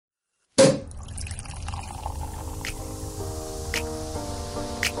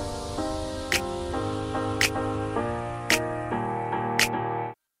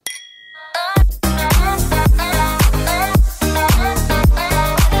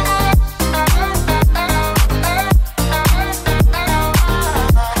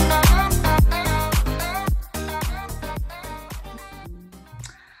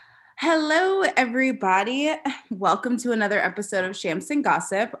everybody. Welcome to another episode of Shams and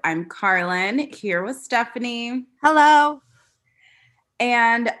Gossip. I'm Carlin here with Stephanie. Hello.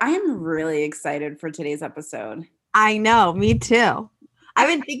 And I am really excited for today's episode. I know, me too. I've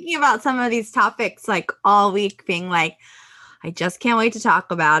been thinking about some of these topics like all week, being like, I just can't wait to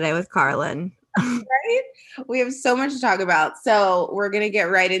talk about it with Carlin. Right? We have so much to talk about. So we're going to get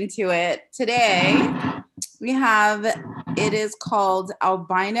right into it. Today, it is called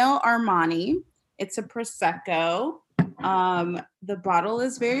Albino Armani. It's a Prosecco. The bottle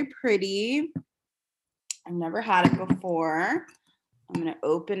is very pretty. I've never had it before. I'm going to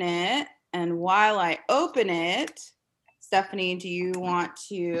open it. And while I open it, Stephanie, do you want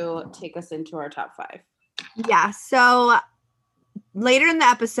to take us into our top 5? Yeah. So later in the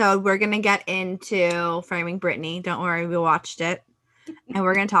episode, we're going to get into Framing Britney. Don't worry, we watched it and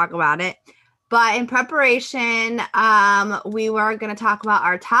we're going to talk about it. But in preparation, we were going to talk about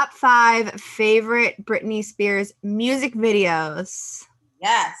our top 5 favorite Britney Spears music videos.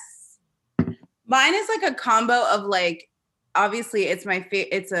 Yes. Mine is like a combo of like, obviously it's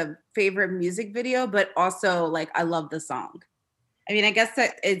it's a favorite music video, but also like I love the song. I mean, I guess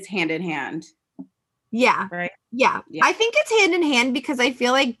that it's hand in hand. Yeah. Right? Yeah. I think it's hand in hand because I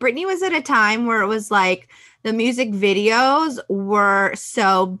feel like Britney was at a time where it was like the music videos were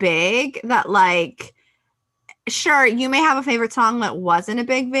so big that like, sure, you may have a favorite song that wasn't a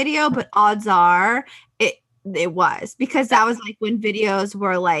big video, but odds are it was, because that was like when videos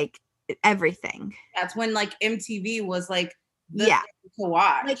were like everything. That's when like MTV was like to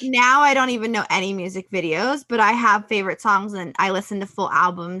watch. Like now I don't even know any music videos, but I have favorite songs and I listen to full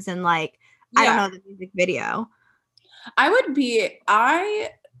albums and like I don't know the music video. I would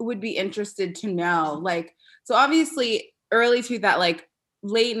be interested to know, like, so obviously early to that, like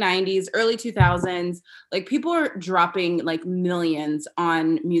late 90s, early 2000s, like people are dropping like millions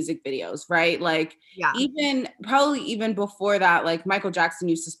on music videos, right? Like probably even before that, like Michael Jackson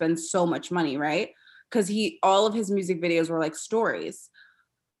used to spend so much money, right? Because all of his music videos were like stories.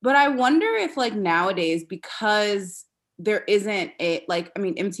 But I wonder if like nowadays, because there isn't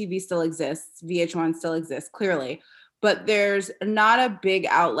MTV still exists, VH1 still exists, clearly, but there's not a big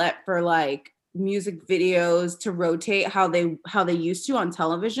outlet for like music videos to rotate how they used to on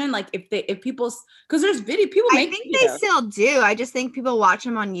television. Like if people, because there's people make I think videos. they still do. I just think people watch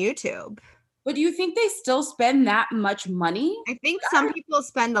them on YouTube. But do you think they still spend that much money? I think some people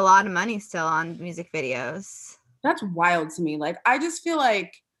spend a lot of money still on music videos. That's wild to me. Like, I just feel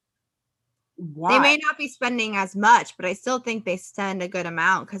like, why? They may not be spending as much, but I still think they spend a good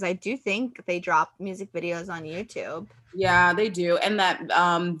amount because I do think they drop music videos on YouTube. Yeah, they do. And that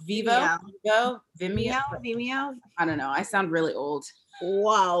Vimeo. I don't know. I sound really old.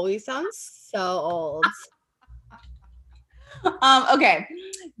 Wow, we sound so old. Okay.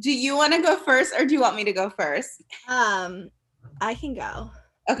 Do you want to go first or do you want me to go first? I can go.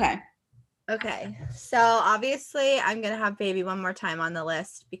 Okay. So obviously I'm going to have Baby One More Time on the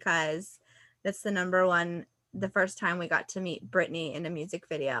list because that's the number one, the first time we got to meet Britney in a music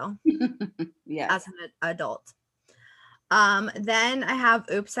video. As an adult. Then I have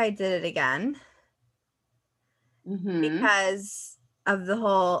Oops, I Did It Again. Because of the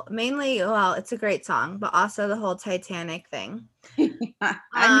whole, it's a great song, but also the whole Titanic thing. I knew you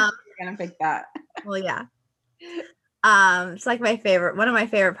were gonna pick that. Well, yeah. It's like one of my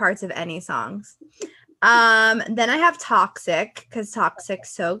favorite parts of any songs. Then I have Toxic because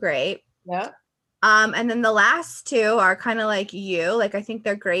Toxic's so great. Yep. And then the last 2 are kind of like you. Like I think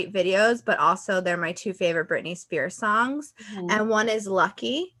they're great videos, but also they're my 2 favorite Britney Spears songs. And one is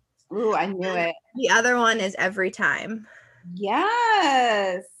Lucky. Ooh, I knew it. The other one is Every Time.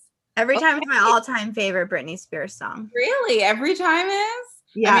 Yes. Every Time is my all-time favorite Britney Spears song. Really? Every Time is?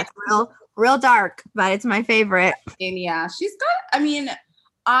 Yeah, it's real dark, but it's my favorite. And yeah, she's got, and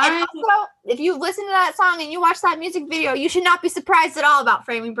also, if you listen to that song and you watch that music video, you should not be surprised at all about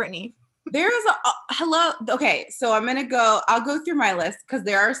Framing Britney. There is hello. Okay, so I'll go through my list because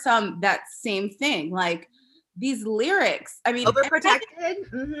there are some that same thing. Like these lyrics. I mean,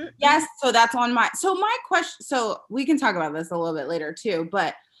 Overprotected. Yes. So that's on my question. So we can talk about this a little bit later too,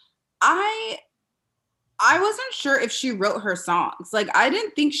 but I wasn't sure if she wrote her songs. Like I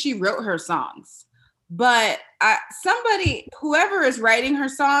didn't think she wrote her songs, but whoever is writing her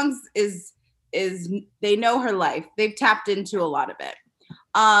songs is they know her life. They've tapped into a lot of it.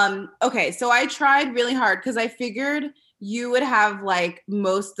 Okay, so I tried really hard because I figured you would have like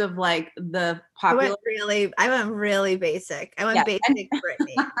most of like the popular. I went really basic. I went basic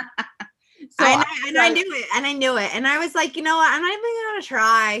Britney. So I knew it. And I was like, you know what? I'm not even gonna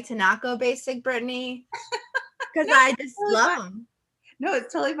try to not go basic Britney because I just love them. No,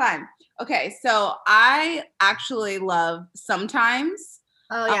 it's totally fine. Okay, so I actually love Sometimes.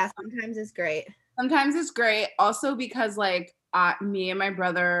 Oh yeah, Sometimes it's great. Sometimes it's great. Also because like me and my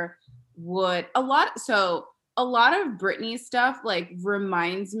brother would a lot of Britney stuff like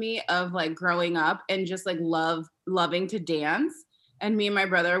reminds me of like growing up and just like loving to dance. And me and my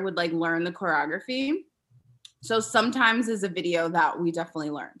brother would like learn the choreography. So Sometimes is a video that we definitely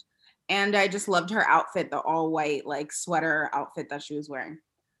learned. And I just loved her outfit, the all white like sweater outfit that she was wearing.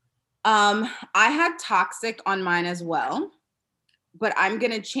 I had Toxic on mine as well, but I'm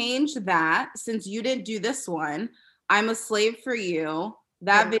going to change that since you didn't do this one. I'm a Slave for You.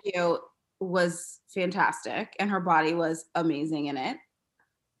 That video was fantastic and her body was amazing in it.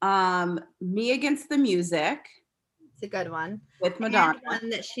 Me Against the Music. It's a good one. With Madonna. And one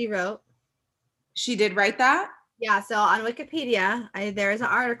that she wrote. She did write that? Yeah, so on Wikipedia, there is an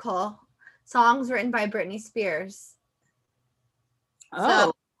article, songs written by Britney Spears.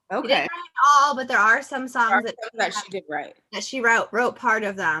 Oh, okay. She didn't write all, but there are some songs that she did write. That she wrote part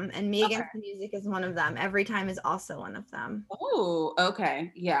of them, and Me Against the Music is one of them. Every Time is also one of them. Oh,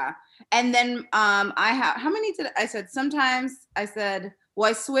 okay. Yeah. And then I have, how many did I said Sometimes? I said, well,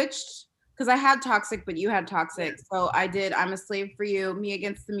 I switched because I had Toxic, but you had Toxic. So I did I'm a Slave for You, Me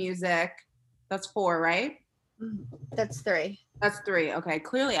Against the Music. That's 4, right? That's 3. That's 3. Okay.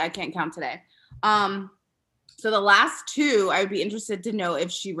 Clearly I can't count today. So the last 2, I would be interested to know if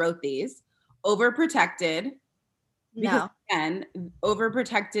she wrote these. Overprotected. Because again,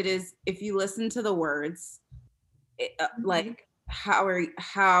 Overprotected is, if you listen to the words, like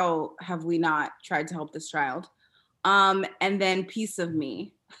how have we not tried to help this child? And then Piece of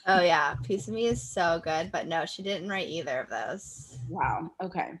Me. Oh yeah, Piece of Me is so good, but no, she didn't write either of those. Wow.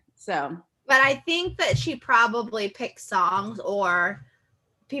 Okay. So, but I think that she probably picked songs, or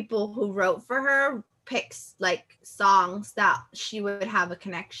people who wrote for her picks like songs that she would have a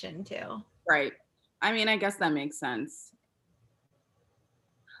connection to. Right. I mean, I guess that makes sense.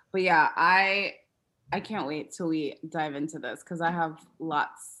 But yeah, I can't wait till we dive into this because I have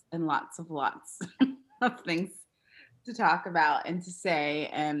lots and lots of things to talk about and to say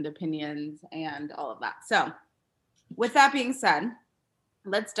and opinions and all of that. So with that being said,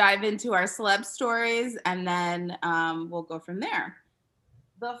 let's dive into our celeb stories and then we'll go from there.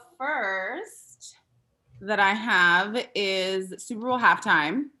 The first that I have is Super Bowl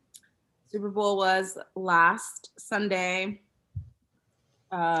halftime. Super Bowl was last Sunday.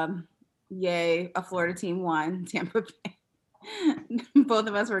 Yay, a Florida team won. Tampa Bay. Both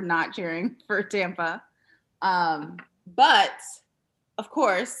of us were not cheering for Tampa. But of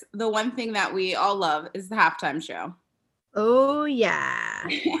course, the one thing that we all love is the halftime show. Oh yeah.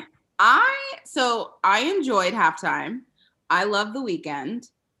 I enjoyed halftime. I love The Weeknd.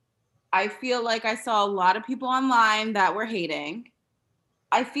 I feel like I saw a lot of people online that were hating.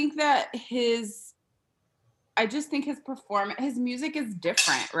 I think that his performance, his music is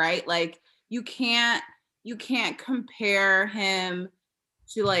different, right? Like you can't compare him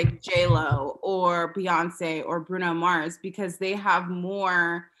to like J-Lo or Beyonce or Bruno Mars because they have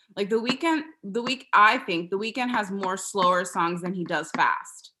more, like I think The Weeknd has more slower songs than he does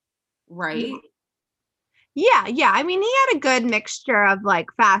fast, right? Yeah. I mean, he had a good mixture of like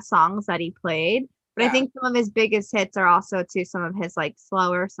fast songs that he played, but I think some of his biggest hits are also to some of his like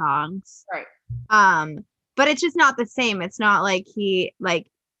slower songs. Right. But it's just not the same. It's not like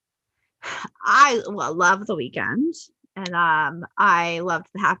I love The Weeknd, and I loved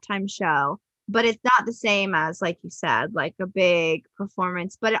the halftime show, but it's not the same as, like you said, like a big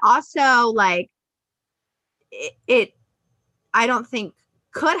performance. But it also like it I don't think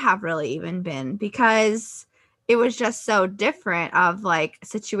could have really even been, because it was just so different of like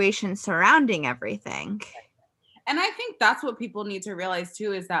situations surrounding everything. And I think that's what people need to realize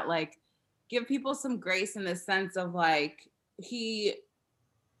too, is that like give people some grace in the sense of like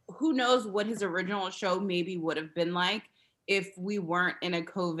who knows what his original show maybe would have been like if we weren't in a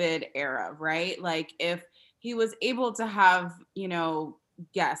COVID era, right? Like if he was able to have,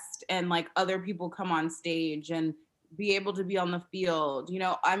 guests and like other people come on stage and be able to be on the field,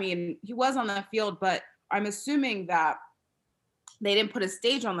 I mean, he was on the field, but I'm assuming that they didn't put a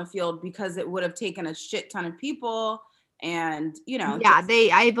stage on the field because it would have taken a shit ton of people. And,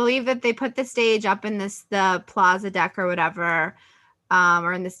 I believe that they put the stage up in the plaza deck or whatever,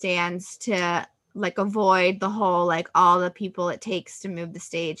 or in the stands to like avoid the whole, like all the people it takes to move the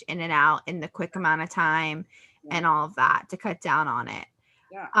stage in and out in the quick amount of time and all of that, to cut down on it.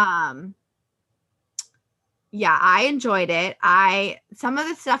 I enjoyed it. Some of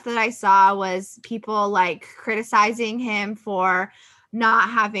the stuff that I saw was people like criticizing him for not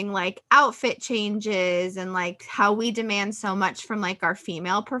having like outfit changes and like how we demand so much from like our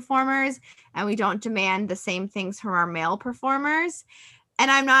female performers and we don't demand the same things from our male performers. And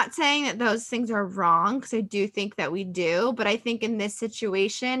I'm not saying that those things are wrong because I do think that we do, but I think in this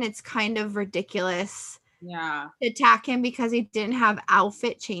situation, it's kind of ridiculous Yeah. to attack him because he didn't have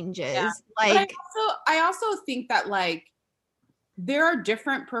outfit Yeah. changes. But Like, I also think that like there are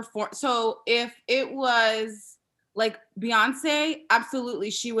different so if it was like Beyonce, absolutely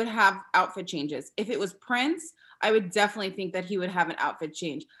she would have outfit changes. If it was Prince, I would definitely think that he would have an outfit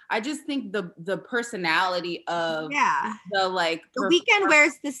change. I just think the personality of yeah. the like The Weeknd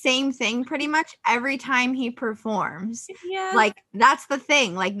wears the same thing pretty much every time he performs. Like that's the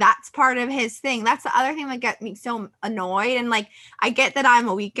thing. Like that's part of his thing. That's the other thing that gets me so annoyed. And like I get that I'm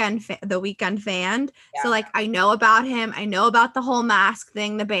a the Weeknd fan. Yeah. So like I know about him. I know about the whole mask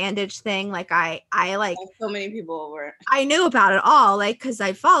thing, the bandage thing. Like I like so many people were. I knew about it all, like because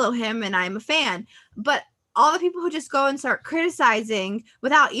I follow him and I'm a fan. But all the people who just go and start criticizing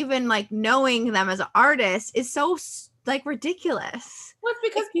without even like knowing them as an artist is so like ridiculous. Well,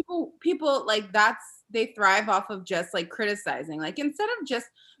 it's because people like they thrive off of just like criticizing. Like instead of just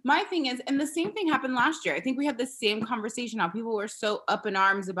my thing is, and the same thing happened last year. I think we had the same conversation how people were so up in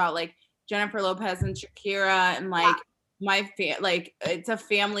arms about like Jennifer Lopez and Shakira and like like it's a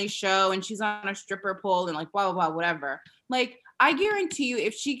family show and she's on a stripper pole and like blah blah blah whatever. Like I guarantee you,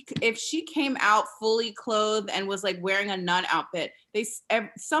 if she came out fully clothed and was like wearing a nun outfit,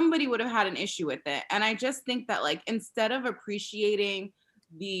 somebody would have had an issue with it. And I just think that like instead of appreciating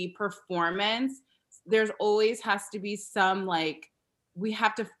the performance, there's always has to be some like we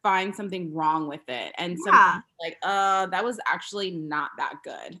have to find something wrong with it, and something like that was actually not that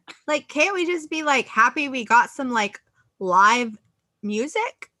good. Like, can't we just be like happy we got some like live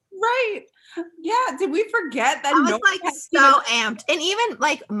music? Right. Yeah. Did we forget that? I was like so amped. And even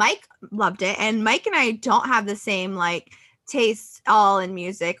like Mike loved it. And Mike and I don't have the same like taste all in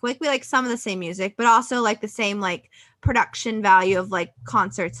music. Like we like some of the same music, but also like the same like production value of like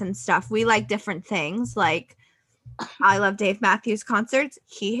concerts and stuff. We like different things. Like I love Dave Matthews concerts.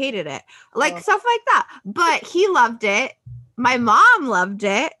 He hated it. Like stuff like that. But he loved it. My mom loved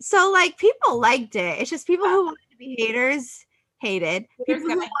it. So like people liked it. It's just people who wanted to be haters hated. People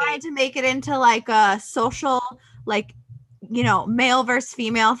who wanted to make it into like a social, like, you know, male versus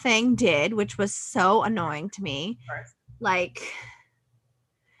female thing did, which was so annoying to me. Like,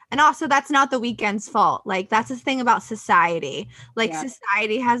 and also that's not the Weeknd's fault. Like that's the thing about society. Like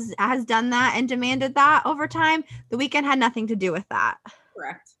society has done that and demanded that over time. The Weeknd had nothing to do with that.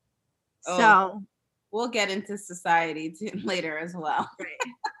 Correct. So we'll get into society later as well.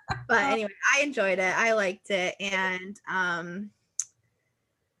 But anyway, I enjoyed it. I liked it. And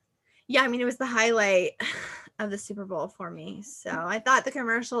yeah, I mean, it was the highlight of the Super Bowl for me. So I thought the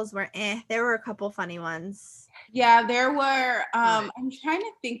commercials were there were a couple funny ones. Yeah, there were. I'm trying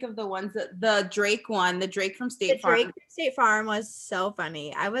to think of the ones that the Drake one, the Drake from State Farm. Drake from State Farm was so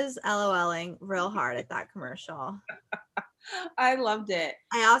funny. I was LOLing real hard at that commercial. I loved it.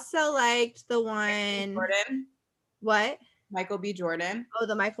 I also liked the one. Jordan. What? Michael B. Jordan. Oh,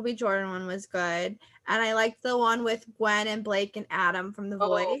 the Michael B. Jordan one was good. And I liked the one with Gwen and Blake and Adam from The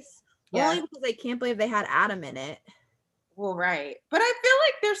Voice. Yeah. Only because I can't believe they had Adam in it. Well, right. But I feel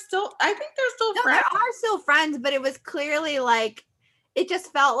like I think they're still friends. They are still friends, but it was clearly like, it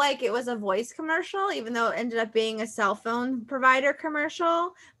just felt like it was a voice commercial, even though it ended up being a cell phone provider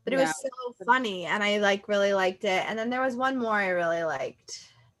commercial. But it was so funny, and I like really liked it. And then there was one more I really liked.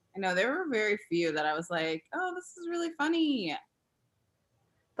 I know there were very few that I was like, oh, this is really funny.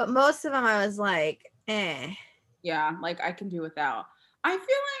 But most of them I was like, eh. Yeah, like I can do without. I feel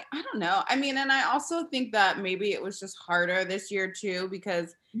like, I don't know. I mean, and I also think that maybe it was just harder this year too,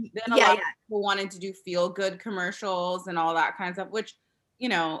 because then a lot of people wanted to do feel good commercials and all that kind of stuff, which, you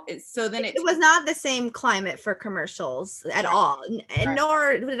know, it was not the same climate for commercials at all. And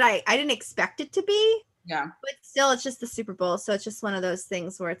nor did I didn't expect it to be. Yeah. But still, it's just the Super Bowl. So it's just one of those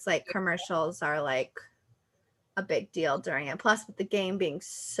things where it's like commercials are like a big deal during it. Plus with the game being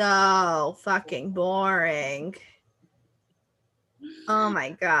so fucking boring. Oh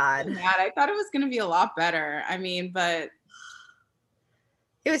my God. I thought it was going to be a lot better. I mean, but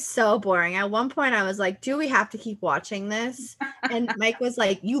it was so boring. At one point I was like, do we have to keep watching this? And Mike was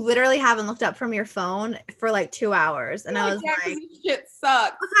like, you literally haven't looked up from your phone for like 2 hours. And I was like, shit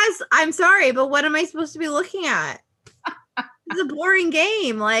sucks. Because I'm sorry, but what am I supposed to be looking at? It's a boring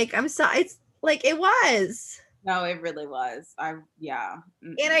game. Like, I'm sorry. It's like, it was. No, it really was. And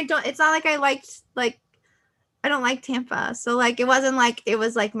it's not like I liked like I don't like Tampa. So like it wasn't like it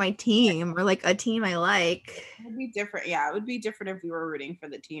was like my team or like a team I like. It would be different. Yeah, it would be different if you were rooting for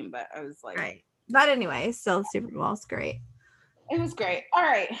the team, but I was like, Right. But anyway, still Super Bowl's great. it was great. All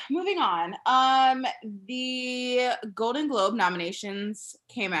right, moving on. The Golden Globe nominations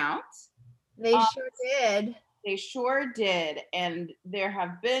came out. They Um, sure did. they sure did, and there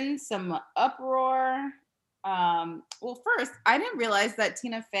have been some uproar. Well, first, I didn't realize that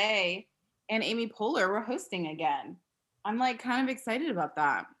Tina Fey and Amy Poehler were hosting again. I'm like kind of excited about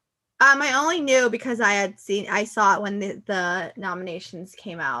that. I only knew because I saw it when the nominations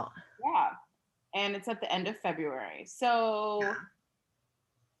came out. Yeah, and it's at the end of February. So, Yeah.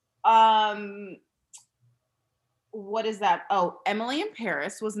 what is that? Oh, Emily in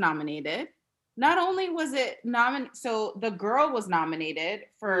Paris was nominated. Not only was it so the girl was nominated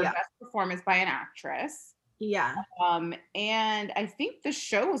for Yeah. best performance by an actress. Yeah. And I think the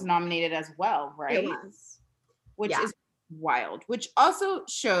show was nominated as well, right? It was. Which Yeah. is wild. Which also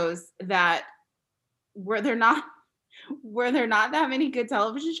shows that were there not that many good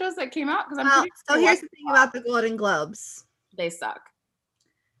television shows that came out? Because I'm pretty So sure here's the thing about the Golden Globes. they suck.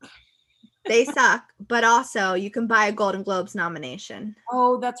 They suck, but also you can buy a Golden Globes nomination.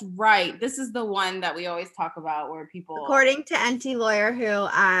 Oh, that's right. This is the one that we always talk about where people. According to NT Lawyer, who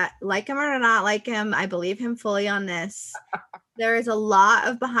like him or not like him, I believe him fully on this. There is a lot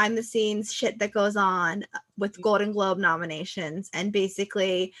of behind the scenes shit that goes on with Golden Globe nominations. And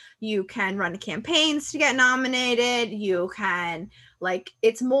basically, you can run campaigns to get nominated. You can, like,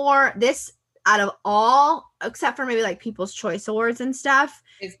 it's more this out of all, except for maybe like People's Choice Awards and stuff.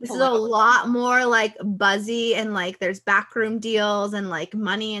 This is a lot more like buzzy and like there's backroom deals and like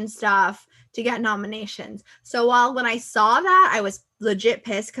money and stuff to get nominations. So while when I saw that, I was legit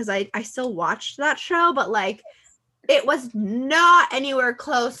pissed because I still watched that show, but like it was not anywhere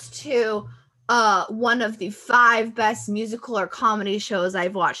close to one of the 5 best musical or comedy shows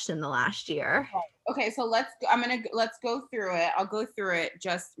I've watched in the last year. Okay, so let's go through it. I'll go through it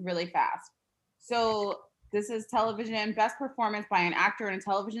just really fast. So this is television best performance by an actor in a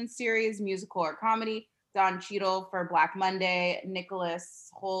television series, musical or comedy. Don Cheadle for Black Monday, Nicholas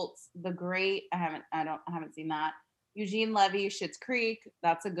Hoult, The Great. I haven't seen that. Eugene Levy, Schitt's Creek.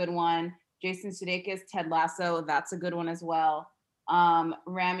 That's a good one. Jason Sudeikis, Ted Lasso. That's a good one as well.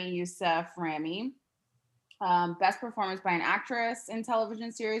 Rami Youssef, Rami. Best performance by an actress in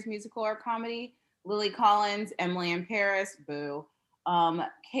television series, musical or comedy. Lily Collins, Emily in Paris. Boo.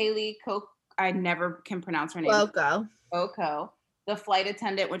 Kaylee Coco. I never can pronounce her name. Coco. The Flight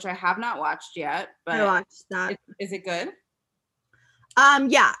Attendant, which I have not watched yet, but I watched that. Is it good?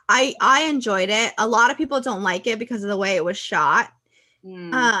 Yeah, I enjoyed it. A lot of people don't like it because of the way it was shot.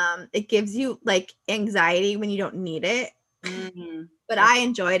 It gives you like anxiety when you don't need it. But I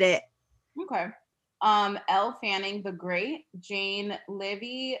enjoyed it. Okay. Elle Fanning, The Great, Jane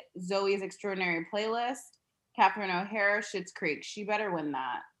Levy, Zoe's Extraordinary Playlist, Catherine O'Hara, Schitt's Creek. She better win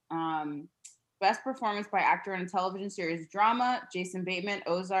that. Best performance by actor in a television series drama, Jason Bateman,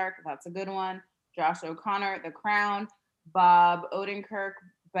 Ozark. That's a good one. Josh O'Connor, The Crown, Bob Odenkirk,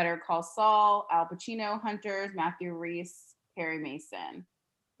 Better Call Saul, Al Pacino, Hunters, Matthew Rhys, Perry Mason.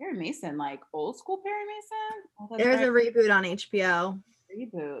 Perry Mason, like old school Perry Mason? Oh, there's a reboot on HBO.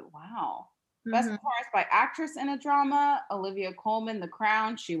 Reboot. Wow. Best performance by actress in a drama, Olivia Colman, The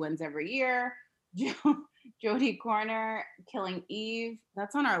Crown. She wins every year. Jodie Comer, Killing Eve.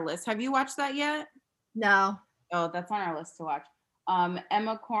 That's on our list. Have you watched that yet? No. Oh, that's on our list to watch.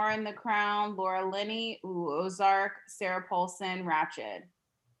 Emma Corrin, The Crown, Laura Linney, Ozark, Sarah Paulson, Ratched.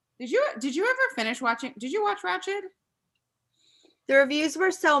 Did you ever finish watching? Did you watch Ratched? The reviews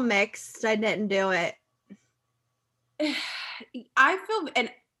were so mixed. I didn't do it. I feel, and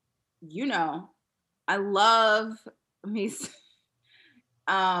I love me.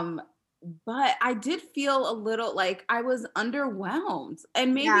 But I did feel a little like I was underwhelmed.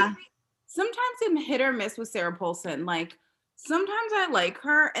 And maybe sometimes I'm hit or miss with Sarah Paulson. Like sometimes I like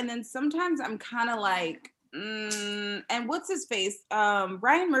her, and then sometimes I'm kind of like, and what's his face?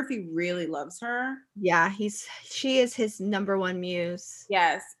 Ryan Murphy really loves her. Yeah, she is his number one muse.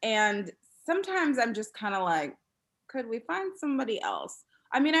 Yes. And sometimes I'm just kind of like, could we find somebody else?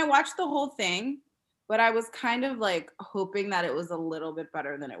 I mean, I watched the whole thing, but I was kind of like hoping that it was a little bit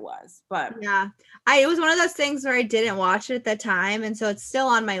better than it was. But yeah, it was one of those things where I didn't watch it at the time. And so it's still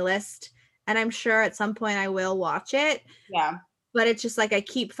on my list. And I'm sure at some point I will watch it. Yeah. But it's just like I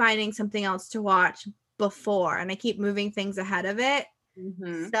keep finding something else to watch before and I keep moving things ahead of it.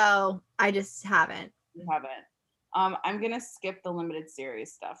 So I just haven't. You haven't. I'm going to skip the limited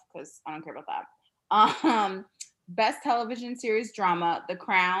series stuff because I don't care about that. Best television series drama, The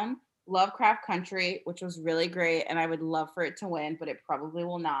Crown, Lovecraft Country, which was really great, and I would love for it to win, but it probably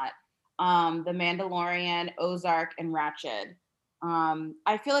will not. The Mandalorian, Ozark, and Ratched.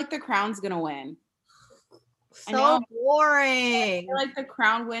 I feel like The Crown's gonna win. So I boring. feel like The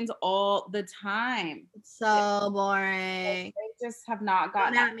Crown wins all the time. It's so boring. They just have not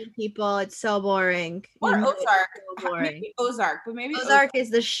Don't gotten at me, people. It's so boring. or You know Ozark. it's so boring. Maybe Ozark, but maybe Ozark is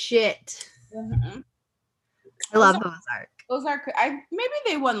the shit. Mhm. I love Ozark. Ozark. Maybe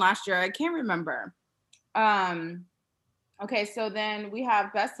they won last year. I can't remember. Okay, so then we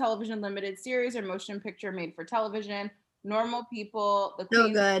have Best Television Limited Series or Motion Picture Made for Television. Normal People. The So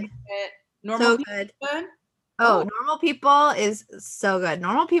Queen's good. Normal So People good. good. Oh, Normal People is so good.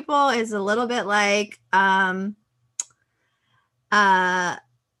 Normal People is a little bit like Bridgerton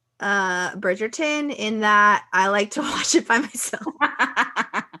in that I like to watch it by myself.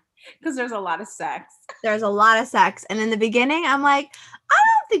 Because there's a lot of sex. There's a lot of sex. And in the beginning, I'm like, I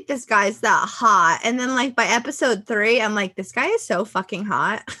don't think this guy's that hot. And then like by episode 3, I'm like, this guy is so fucking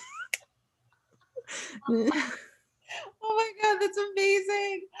hot. Oh my god, that's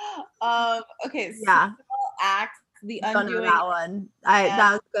amazing. Okay, yeah. Acts, The Don't Undoing. know that one.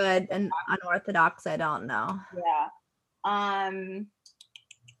 That was good. And Unorthodox, I don't know. Yeah.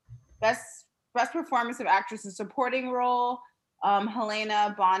 Best performance of actress in supporting role.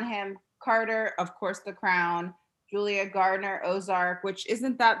 Helena Bonham Carter, of course, The Crown. Julia Gardner, Ozark, which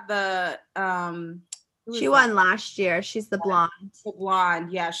isn't that the she won last year. She's the blonde. The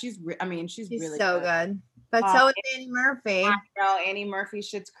blonde, yeah. She's really so good. But so is Annie Murphy. I know, Annie Murphy,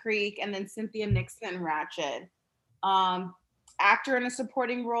 Schitt's Creek, and then Cynthia Nixon, Ratched. Actor in a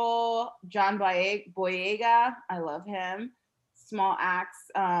supporting role, John Boyega, I love him. Small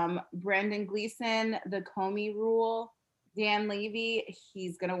acts, Brendan Gleeson, The Comey Rule. Dan Levy,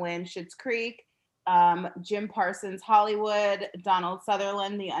 he's gonna win Schitt's Creek. Jim Parsons, Hollywood. Donald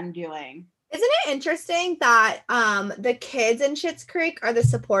Sutherland, The Undoing. Isn't it interesting that the kids in Schitt's Creek are the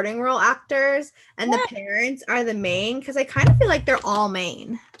supporting role actors and the parents are the main? Because I kind of feel like they're all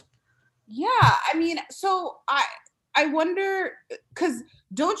main. Yeah, I mean, so I wonder, because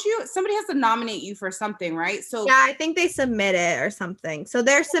somebody has to nominate you for something, right? So yeah, I think they submit it or something. So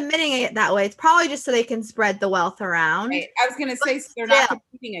they're submitting it that way. It's probably just so they can spread the wealth around. Right. I was gonna say so they're not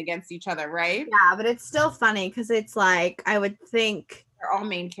competing against each other, right? Yeah, but it's still funny because it's like I would think they're all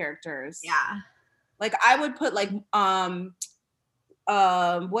main characters. Yeah. Like I would put like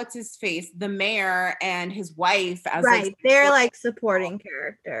what's his face? The mayor and his wife as right. They're like supporting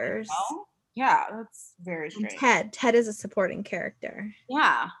characters. You know? Yeah, that's very strange. Ted is a supporting character.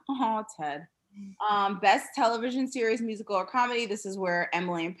 Yeah. Oh, Ted. Best television series, musical or comedy. This is where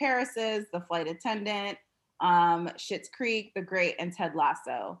Emily in Paris is, The Flight Attendant, Schitt's Creek, The Great, and Ted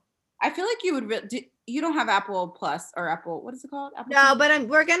Lasso. I feel like you would. You don't have Apple Plus or Apple. What is it called? Apple no, but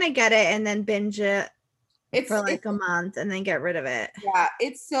we're gonna get it and then binge it. For like a month and then get rid of it. Yeah,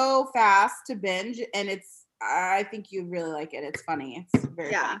 it's so fast to binge, and I think you really like it. It's funny. It's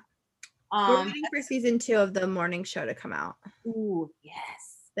very funny. We're waiting for season 2 of the morning show to come out. Ooh,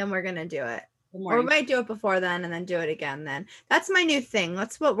 yes. Then we're gonna do it. Or we might do it before then and then do it again then. That's my new thing.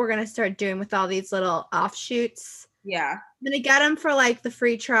 That's what we're gonna start doing with all these little offshoots. Yeah. I'm gonna get them for like the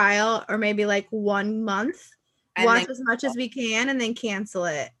free trial or maybe like 1 month. And watch as much as we can and then cancel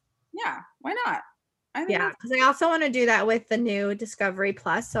it. Yeah, why not? Yeah, because I also want to do that with the new Discovery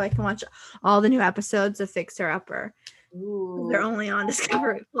Plus so I can watch all the new episodes of Fixer Upper. Ooh. They're only on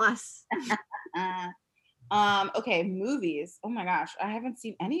Discovery Plus. Okay, movies. Oh my gosh, I haven't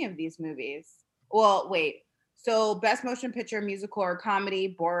seen any of these movies. Well, wait. So, best motion picture, musical or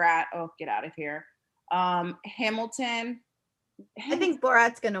comedy, Borat. Oh, get out of here. Hamilton. I think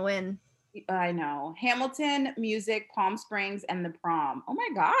Borat's gonna win. I know. Hamilton, music, Palm Springs, and The Prom. Oh my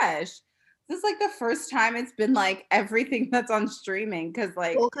gosh. This is like the first time it's been like everything that's on streaming because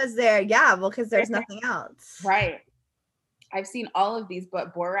there's nothing else. Right. I've seen all of these,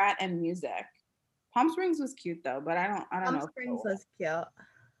 but Borat and music. Palm Springs was cute though, but I don't know. Palm Springs was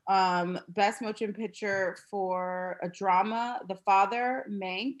cute. Best motion picture for a drama, The Father,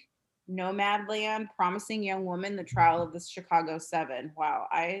 Mank, Nomadland, Promising Young Woman, The Trial of the Chicago 7. Wow,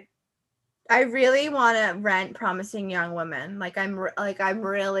 I really want to rent Promising Young Woman. Like I'm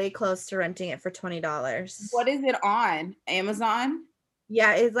really close to renting it for $20. What is it on? Amazon?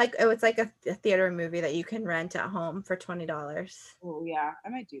 Yeah, it's like a theater movie that you can rent at home for $20. Oh yeah, I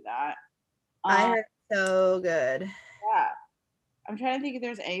might do that. I heard so good. Yeah, I'm trying to think if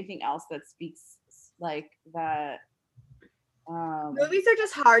there's anything else that speaks like that. Movies are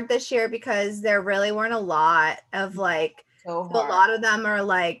just hard this year because there really weren't a lot of like. So a lot of them are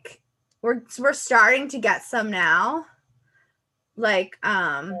like. We're starting to get some now. Like,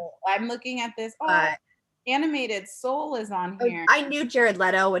 I'm looking at this. Oh, but Animated Soul is on here. I knew Jared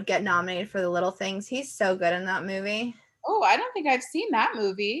Leto would get nominated for The Little Things. He's so good in that movie. Oh, I don't think I've seen that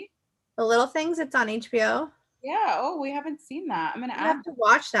movie. The Little Things, it's on HBO. Yeah. Oh, we haven't seen that. I'm gonna You add have to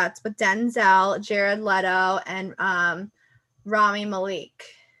watch that. It's with Denzel, Jared Leto, and Rami Malik.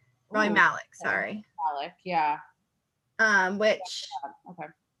 Rami Ooh, Malek, sorry. Alec. Yeah. Which Okay.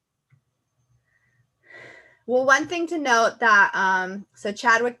 well, one thing to note that so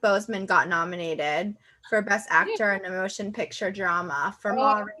Chadwick Boseman got nominated for Best Actor in a Motion Picture Drama for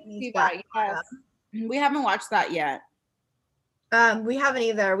Ma Rainey's Black Bottom. Yes. We haven't watched that yet. We haven't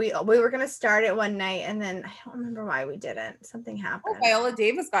either. We were gonna start it one night and then I don't remember why we didn't. Something happened. Oh, Viola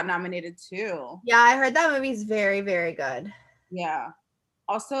Davis got nominated too. Yeah, I heard that movie's very, very good. Yeah.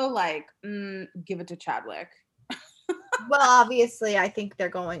 Also, like, give it to Chadwick. Well, obviously, I think they're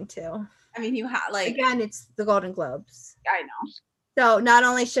going to. I mean, you have like again, it's the Golden Globes. I know. So not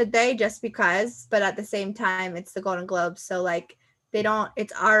only should they just because, but at the same time, it's the Golden Globes. So like they don't,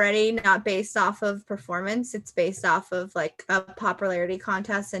 it's already not based off of performance. It's based off of like a popularity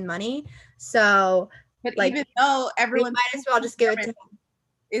contest and money. So but like, even though everyone might as well just give it to him.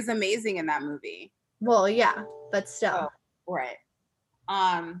 Is amazing in that movie. Well, yeah, but still. Oh, right.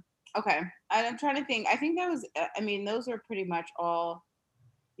 Okay. I'm trying to think. I think that was, I mean, those are pretty much all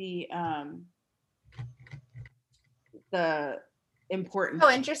the important. So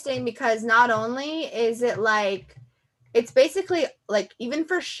interesting because not only is it like, it's basically like even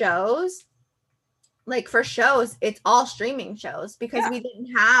for shows, it's all streaming shows because we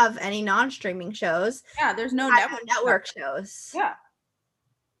didn't have any non-streaming shows. Yeah, there's no network shows. Yeah.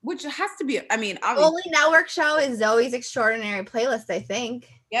 Which has to be, I mean, obviously. The only network show is Zoe's Extraordinary Playlist, I think.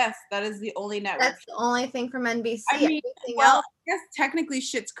 Yes, that is the only network. That's the only thing from NBC. I mean, well, I guess technically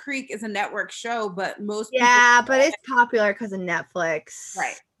Schitt's Creek is a network show, but most people but it's popular because of Netflix.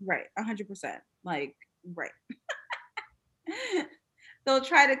 Right. 100%. Like, right. They'll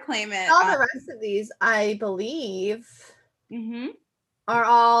try to claim it. All the rest of these, I believe, are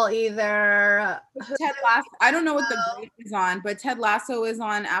all either Ted Lasso. I don't know what the grade is on, but Ted Lasso is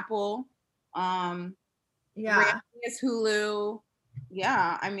on Apple. Yeah, is Hulu.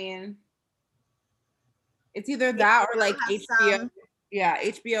 Yeah, I mean, it's either that or like HBO. Yeah,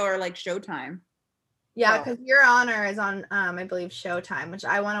 HBO or like Showtime. Yeah, because Your Honor is on, I believe, Showtime, which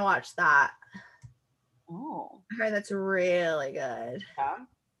I want to watch that. Oh, I heard that's really good. Yeah,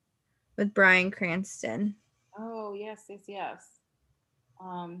 with Bryan Cranston. Oh yes.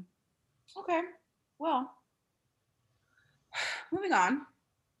 Okay, well, moving on.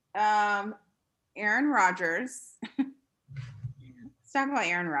 Aaron Rodgers. Let's talk about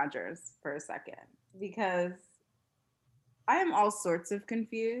Aaron Rodgers for a second because I am all sorts of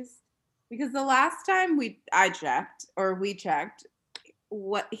confused because the last time we checked,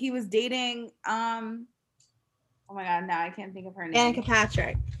 what he was dating, oh my God, now I can't think of her name. Danica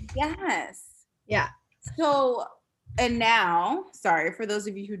Patrick. Yes. Yeah. So, and now, sorry, for those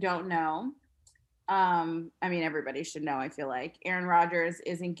of you who don't know, I mean, everybody should know, I feel like. Aaron Rodgers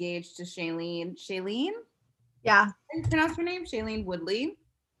is engaged to Shailene? Yeah. How do you pronounce her name? Shailene Woodley,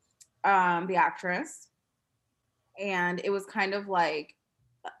 the actress. And it was kind of like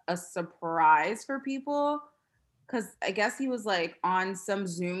a surprise for people because I guess he was like on some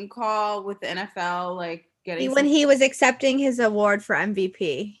Zoom call with the NFL, like when he was accepting his award for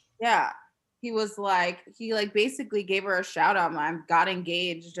MVP. Yeah. He was like, he like basically gave her a shout out, man, got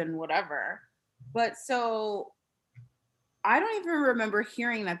engaged and whatever. But so I don't even remember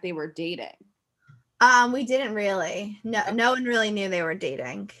hearing that they were dating. We didn't really. No, no one really knew they were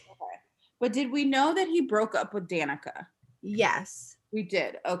dating. Okay. But did we know that he broke up with Danica? Yes. We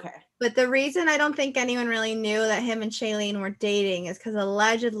did. Okay. But the reason I don't think anyone really knew that him and Shailene were dating is because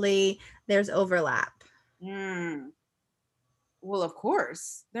allegedly there's overlap. Well, of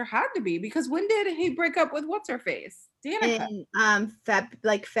course. There had to be because when did he break up with what's her face? Danica. In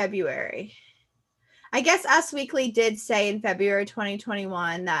February. I guess Us Weekly did say in February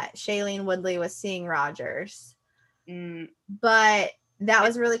 2021 that Shailene Woodley was seeing Rodgers. But that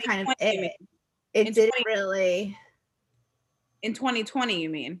was really kind of it. It didn't really. In 2020, you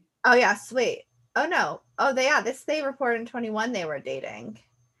mean? Oh, yeah, sweet. Oh, no. Oh, they reported in 21 they were dating.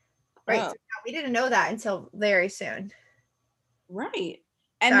 Right. So we didn't know that until very soon. Right.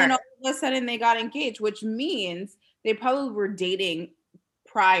 And then all of a sudden they got engaged, which means they probably were dating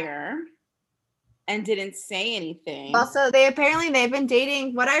prior and didn't say anything. Also, they've been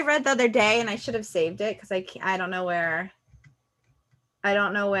dating. What I read the other day, and I should have saved it because I don't know where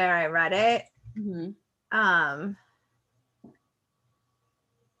I read it.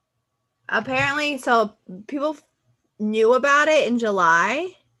 Apparently, so people knew about it in July,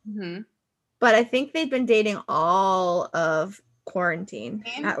 Mm-hmm. but I think they'd been dating all of quarantine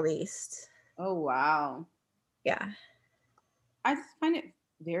at least. Oh, wow. Yeah. I just find it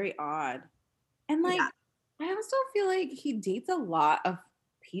very odd. And like, Yeah. I also feel like he dates a lot of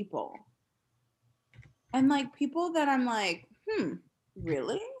people. And like people that I'm like,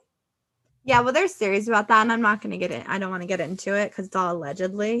 really? Yeah, well, there's theories about that, and I'm not going to get it. I don't want to get into it because it's all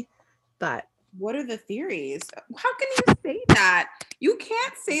allegedly, but What are the theories? How can you say that? You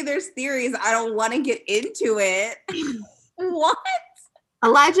can't say there's theories. I don't want to get into it. What?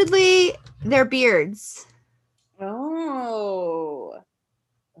 allegedly they're beards. Oh,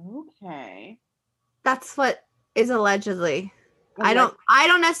 okay. That's what is allegedly. I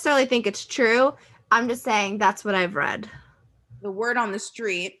don't necessarily think it's true. I'm just saying that's what I've read. The word on the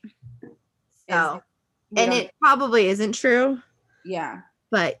street So, and it probably isn't true. Yeah.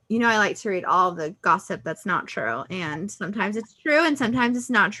 But I like to read all the gossip that's not true, and sometimes it's true and sometimes it's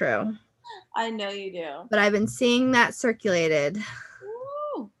not true. I know you do. But I've been seeing that circulated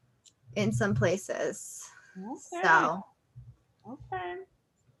Ooh. in some places. Okay. So, okay.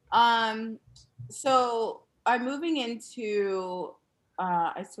 So I'm moving into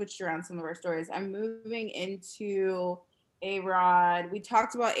I switched around some of our stories. I'm moving into A-Rod. We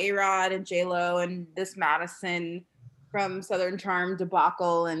talked about A-Rod and J-Lo and this Madison from Southern Charm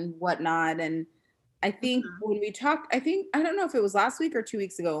debacle and whatnot. And I think when we talked, I don't know if it was last week or 2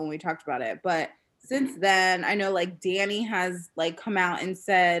 weeks ago when we talked about it, but since then, I know like Danny has like come out and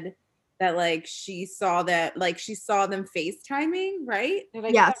said that like she saw them FaceTiming, right?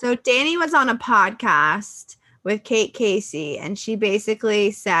 yeah, so Danny was on a podcast with Kate Casey, and she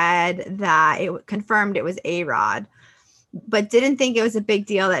basically said that it confirmed it was A-Rod, but didn't think it was a big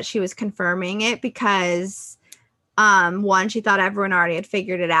deal that she was confirming it because one, she thought everyone already had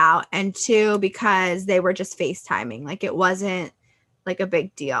figured it out, and two, because they were just FaceTiming. Like it wasn't like a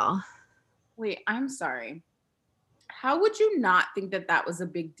big deal. Wait, I'm sorry. How would you not think that that was a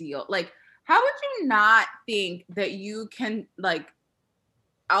big deal? Like, how would you not think that you can like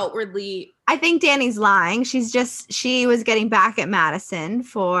outwardly? I think Danny's lying. She was getting back at Madison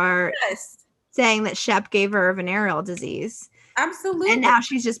for saying that Shep gave her venereal disease. Absolutely. And now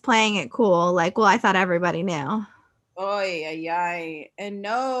she's just playing it cool. Like, well, I thought everybody knew. Oh, yeah. And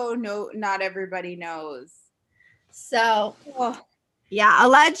no, not everybody knows. So, yeah,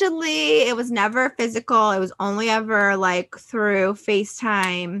 allegedly it was never physical. It was only ever like through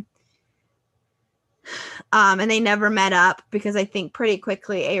FaceTime. And they never met up because I think pretty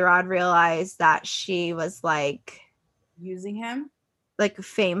quickly A-Rod realized that she was like using him, like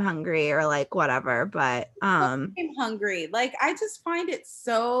fame hungry or like whatever. But fame hungry. Like I just find it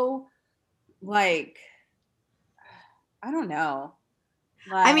so like I don't know.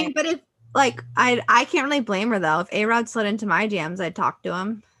 Like, I mean, but if like I can't really blame her though. If A-Rod slid into my DMs, I'd talk to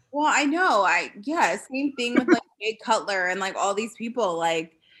him. Well, I know. Same thing with like Jay Cutler and like all these people.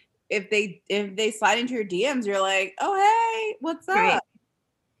 Like if they slide into your DMs, you're like, oh hey, what's up? Right.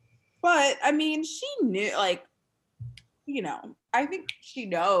 But I mean, she knew, like, I think she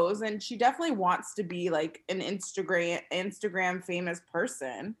knows, and she definitely wants to be like an Instagram famous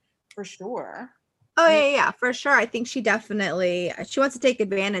person for sure. Oh yeah, for sure. I think she wants to take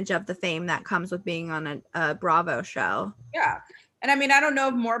advantage of the fame that comes with being on a Bravo show. Yeah. And I mean, I don't know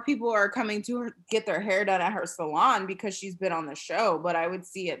if more people are coming to her, get their hair done at her salon because she's been on the show, but I would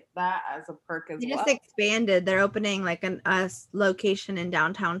see that as a perk as well. They just expanded. They're opening like a location in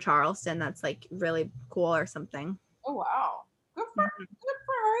downtown Charleston that's like really cool or something. Oh, wow. Good for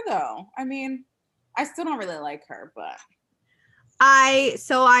her though. I mean, I still don't really like her, but I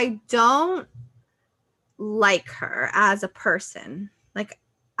don't like her as a person. Like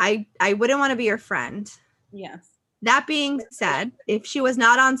I wouldn't want to be her friend. Yes. That being said, if she was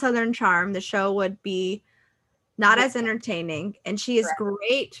not on Southern Charm, the show would be not as entertaining, and she is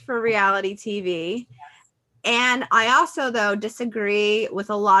great for reality TV. And I also, though, disagree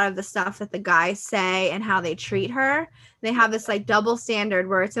with a lot of the stuff that the guys say and how they treat her. They have this like double standard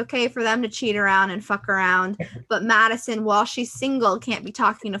where it's okay for them to cheat around and fuck around, but Madison, while she's single, can't be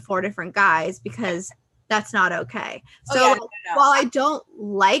talking to 4 different guys because that's not okay. So while I don't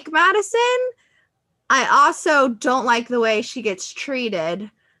like Madison, I also don't like the way she gets treated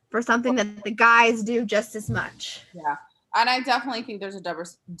for something that the guys do just as much. Yeah. And I definitely think there's a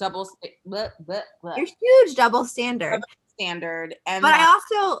there's huge double standard. And but I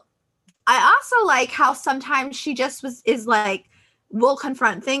also like how sometimes she just is like, will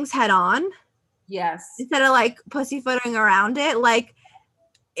confront things head on. Yes. Instead of like pussyfooting around it. Like,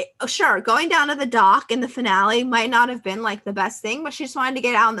 sure, going down to the dock in the finale might not have been like the best thing, but she just wanted to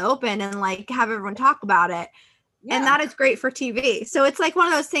get out in the open and like have everyone talk about it. Yeah. And that is great for TV. So it's like one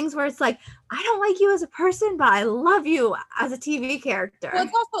of those things where it's like, I don't like you as a person, but I love you as a TV character. Well,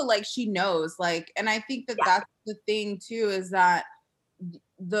 it's also like she knows, like, and I think that that's the thing too, is that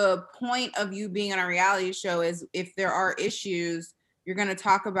the point of you being on a reality show is if there are issues, you're going to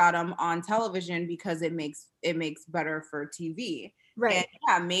talk about them on television because it makes better for TV. Right. And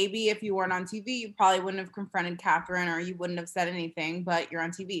yeah, maybe if you weren't on TV, you probably wouldn't have confronted Catherine or you wouldn't have said anything, but you're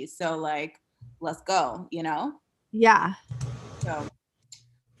on TV. So like, let's go, you know? Yeah. So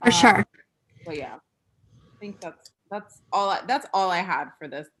for sure. But yeah, I think that's all I had for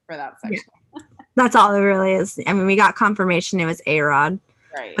that section. Yeah. That's all it really is. I mean, we got confirmation it was A-Rod.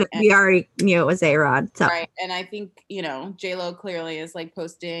 Right. But we already knew it was A-Rod. So. Right. And I think, you know, J-Lo clearly is like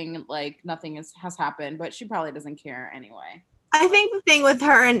posting like nothing has happened, but she probably doesn't care anyway. I think the thing with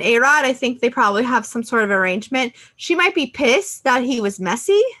her and A-Rod, I think they probably have some sort of arrangement. She might be pissed that he was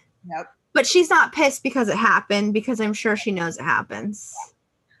messy. Yep. But she's not pissed because it happened, because I'm sure she knows it happens.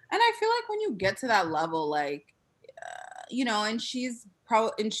 And I feel like when you get to that level, like, you know, and she's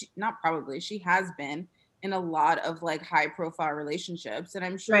she has been in a lot of like high profile relationships. And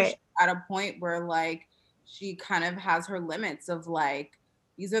I'm sure she's at a point where like she kind of has her limits of like,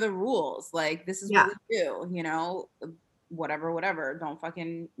 these are the rules. Like, this is what we do, you know, whatever. Don't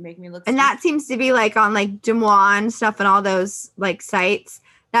fucking make me look stupid. And that seems to be like on like Demois and stuff and all those like sites.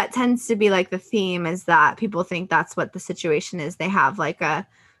 That tends to be like the theme, is that people think that's what the situation is. They have like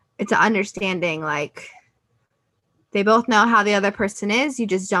it's an understanding, like they both know how the other person is. You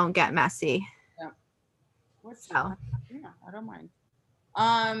just don't get messy. Yeah. Yeah, I don't mind.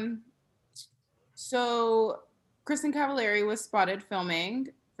 So Kristen Cavallari was spotted filming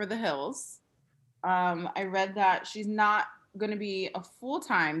for The Hills. I read that she's not going to be a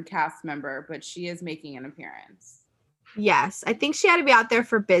full-time cast member, but she is making an appearance. Yes, I think she had to be out there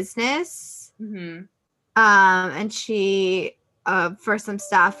for business. Mm-hmm. And she for some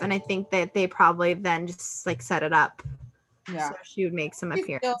stuff, and I think that they probably then just like set it up. Yeah, so she would make some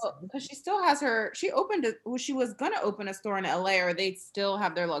appearances because she still has her. She was gonna open a store in LA, or they still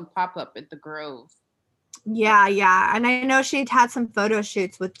have their like pop up at the Grove. Yeah, and I know she'd had some photo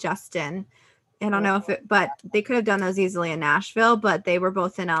shoots with Justin. I don't know but they could have done those easily in Nashville, but they were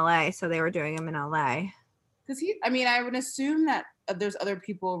both in LA, so they were doing them in LA. Because I would assume that there's other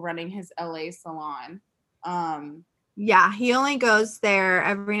people running his LA salon. Yeah, he only goes there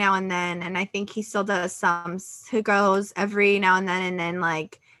every now and then, and I think he still does some. Who goes every now and then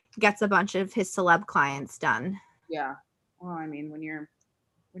like gets a bunch of his celeb clients done. Yeah, well, I mean, when you're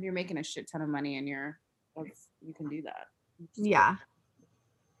making a shit ton of money and you can do that. Yeah.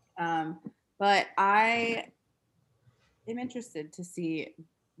 But I am interested to see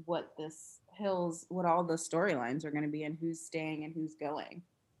what this Hills, what all the storylines are going to be and who's staying and who's going.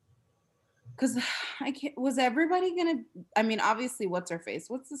 Because was everybody going to, I mean, obviously, what's her face?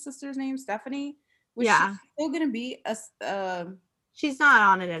 What's the sister's name? Stephanie? Was she still going to be she's not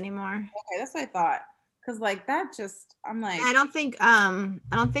on it anymore. Okay, that's what I thought. Because like that just, I'm like. I don't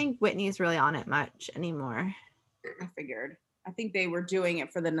think Whitney's really on it much anymore. I figured. I think they were doing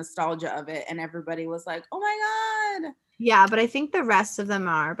it for the nostalgia of it, and everybody was like, "Oh my god!" Yeah, but I think the rest of them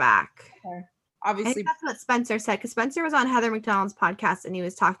are back. Okay. Obviously, that's what Spencer said, because Spencer was on Heather McDonald's podcast and he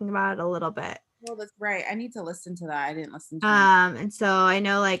was talking about it a little bit. Well, that's right. I need to listen to that. I didn't listen to it. And so I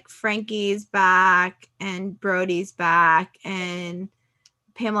know like Frankie's back and Brody's back and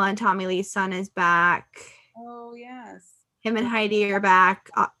Pamela and Tommy Lee's son is back. Oh yes. Him and Heidi are back.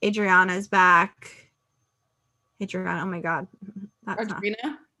 Adriana's back. Adriana, oh my god.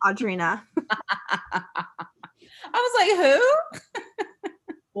 Audrina? Audrina. I was like, who?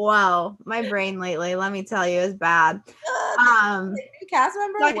 Wow, my brain lately, let me tell you, is bad. New cast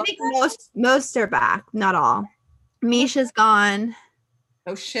member? So I think most are back, not all. Misha's gone.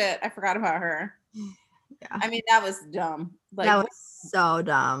 Oh shit, I forgot about her. Yeah. I mean, that was dumb. Like, that was so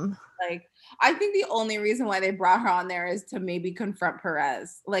dumb. Like, I think the only reason why they brought her on there is to maybe confront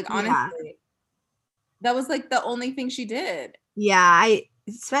Perez. Like, honestly, that was like the only thing she did. Yeah,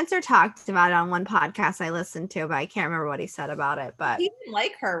 Spencer talked about it on one podcast I listened to, but I can't remember what he said about it. But he didn't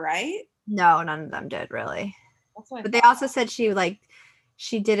like her, right? No, none of them did really. That's what but they also said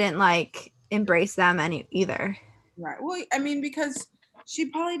she didn't like embrace them either. Right. Well, I mean, because she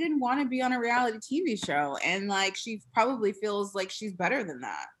probably didn't want to be on a reality TV show, and like she probably feels like she's better than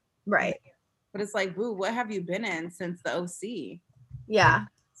that. Right. But it's like, boo, what have you been in since the OC? Yeah.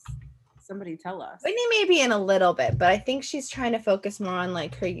 Somebody tell us. Whitney may be in a little bit, but I think she's trying to focus more on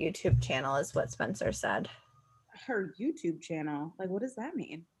like her YouTube channel, is what Spencer said. Her YouTube channel? Like, what does that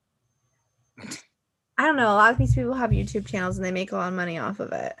mean? I don't know. A lot of these people have YouTube channels and they make a lot of money off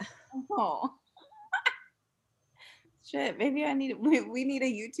of it. Oh. Shit, maybe we need a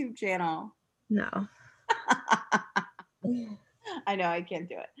YouTube channel. No. I know I can't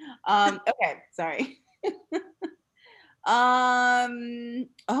do it. Okay, sorry. Oh,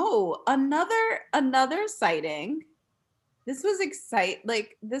 another sighting. This was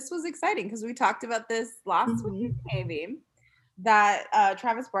exciting because we talked about this last week, maybe, that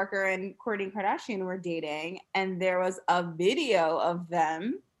Travis Barker and Kourtney Kardashian were dating, and there was a video of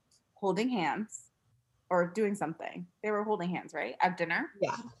them holding hands or doing something. They were holding hands, right? At dinner.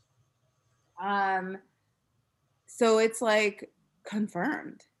 Yeah. So it's like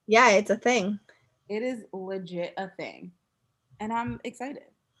confirmed. Yeah, it's a thing. It is legit a thing. And I'm excited.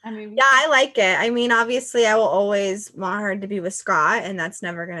 I mean, yeah, I like it. I mean, obviously I will always want her to be with Scott, and that's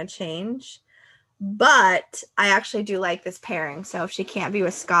never going to change. But I actually do like this pairing. So if she can't be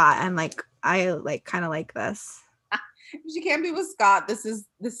with Scott, I kind of like this. If she can't be with Scott, this is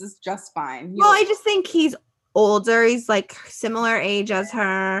just fine. Well, I just think he's older. He's like similar age as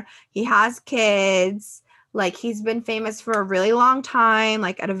her. He has kids. Like he's been famous for a really long time,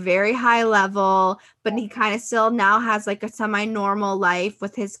 like at a very high level, but he kind of still now has like a semi-normal life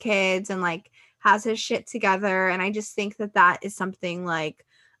with his kids and like has his shit together. And I just think that is something like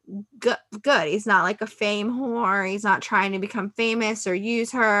good. He's not like a fame whore. He's not trying to become famous or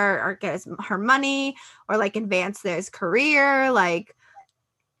use her or get her money or like advance his career. Like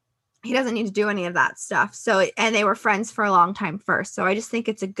he doesn't need to do any of that stuff. So, and they were friends for a long time first. So I just think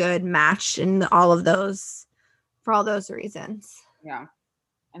it's a good match in all of those, for all those reasons. Yeah,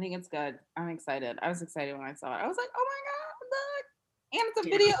 I think it's good. I'm excited. I was excited when I saw it. I was like, oh my God, look. And it's a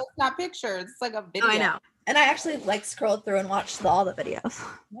video, it's not pictures. It's like a video. Oh, I know. And I actually like scrolled through and watched all the videos.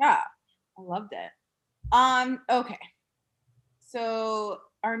 Yeah, I loved it. Okay. So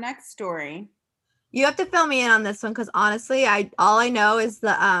our next story. You have to fill me in on this one because honestly, all I know is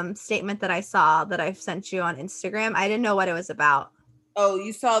the statement that I saw that I've sent you on Instagram. I didn't know what it was about. Oh,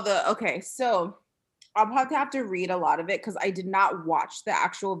 you saw okay. So I'll have to read a lot of it because I did not watch the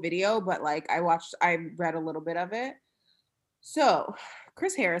actual video, but like I read a little bit of it. So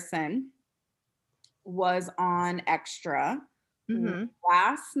Chris Harrison was on Extra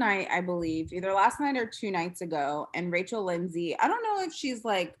last night, I believe, either last night or 2 nights ago, and Rachel Lindsay, I don't know if she's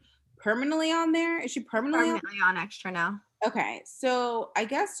like permanently on there. Is she permanently on Extra now? Okay, so I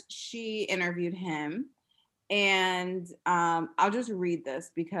guess she interviewed him, and I'll just read this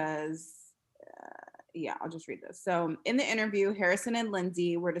because I'll just read this. So in the interview, Harrison and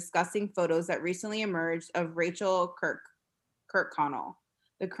Lindsay were discussing photos that recently emerged of Rachel Kirkconnell,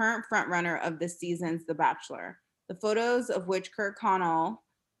 the current frontrunner of this season's The Bachelor. The photos of which Kirkconnell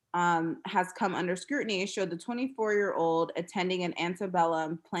has come under scrutiny showed the 24-year-old attending an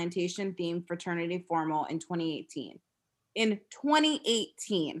antebellum plantation-themed fraternity formal in 2018. In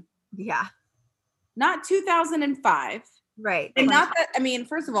 2018. Yeah. Not 2005. Right. And not that, I mean,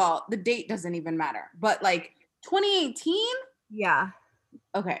 first of all, the date doesn't even matter, but like 2018? Yeah.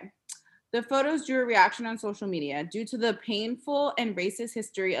 Okay. The photos drew a reaction on social media due to the painful and racist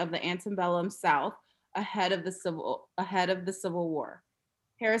history of the antebellum South ahead of the Civil War.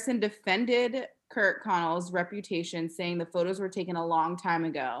 Harrison defended Kirkconnell's reputation, saying the photos were taken a long time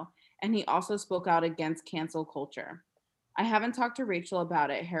ago, and he also spoke out against cancel culture. I haven't talked to Rachel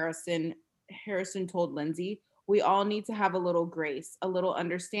about it, Harrison told Lindsay. We all need to have a little grace, a little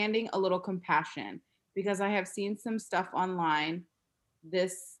understanding, a little compassion, because I have seen some stuff online,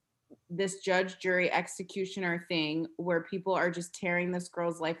 this judge, jury, executioner thing where people are just tearing this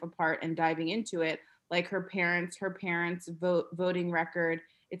girl's life apart and diving into it, like her parents' voting record.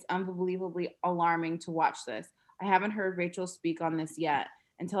 It's unbelievably alarming to watch this. I haven't heard Rachel speak on this yet.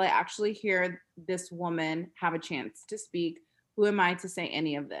 Until I actually hear this woman have a chance to speak, who am I to say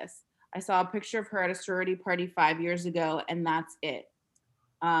any of this? I saw a picture of her at a sorority party 5 years ago, and that's it.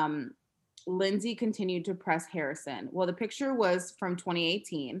 Lindsay continued to press Harrison. Well, the picture was from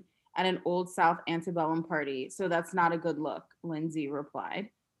 2018 at an Old South antebellum party, so that's not a good look, Lindsay replied.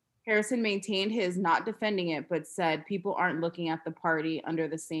 Harrison maintained his not defending it, but said people aren't looking at the party under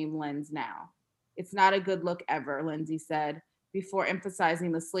the same lens now. It's not a good look ever, Lindsay said, before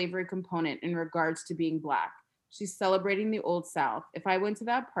emphasizing the slavery component in regards to being Black. She's celebrating the Old South. If I went to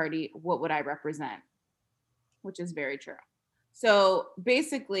that party, what would I represent? Which is very true. So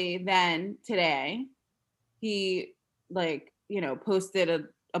basically then today, he posted an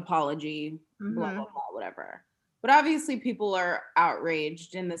apology, blah, blah, blah, whatever. But obviously people are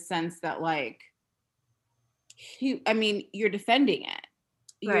outraged in the sense that you're defending it.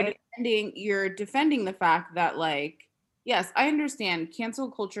 Right. You're defending the fact that yes, I understand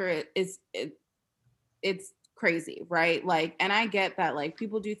cancel culture it's crazy, right? Like, and I get that like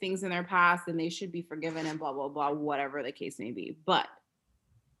people do things in their past and they should be forgiven and blah blah blah, whatever the case may be. But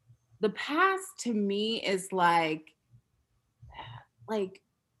the past to me is like like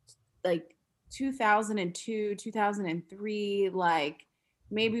 2002, 2003, like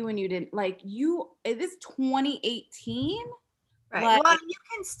maybe when you didn't like you it is 2018. Right. Like Well, you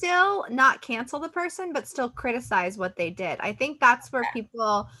can still not cancel the person, but still criticize what they did. I think that's where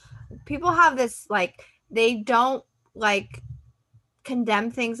people have this like they don't like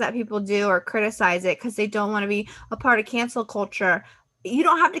condemn things that people do or criticize it because they don't want to be a part of cancel culture. You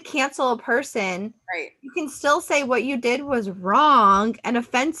don't have to cancel a person. right. You can still say what you did was wrong and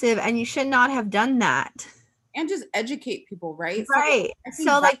offensive, and you should not have done that. And just educate people, right? Right.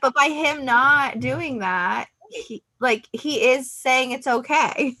 So like, but by him not doing that, he is saying it's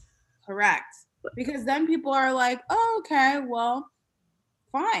okay. correct. Because then people are like, oh, okay, well,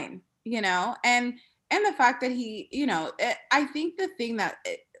 fine, and the fact that he, I think the thing that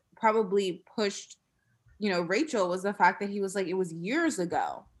it probably pushed, Rachel was the fact that he was like, it was years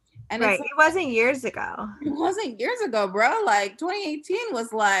ago. And Right. it's like, It wasn't years ago. it wasn't years ago, bro. Like 2018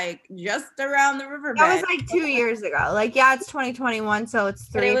 was like just around the riverbed. That was like 2 years ago. Like, yeah, it's 2021, so it's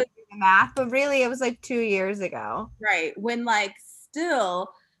But three it was, the math, but really it was like 2 years ago. right. When like still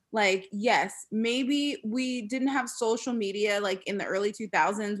like, yes, maybe we didn't have social media like in the early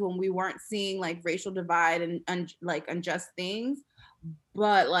 2000s when we weren't seeing like racial divide and like unjust things.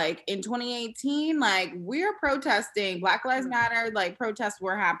 But like in 2018, like we're protesting, Black Lives Matter, like protests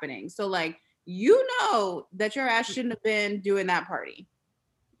were happening. So like, that your ass shouldn't have been doing that party.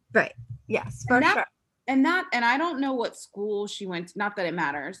 Right. Yes, for sure. And I don't know what school she went to, not that it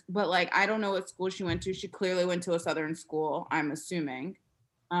matters, but like I don't know what school she went to. She clearly went to a Southern school, I'm assuming.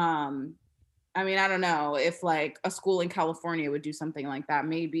 I mean, I don't know if like a school in California would do something like that.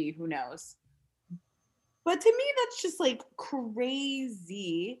 Maybe, who knows? But to me, that's just like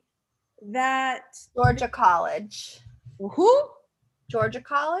crazy that Georgia College. who? Georgia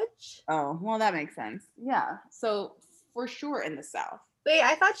College? Oh, well, that makes sense. Yeah. So for sure in the South. Wait,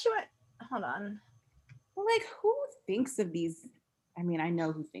 I thought she went. Hold on. Well, like who thinks of these? I mean, I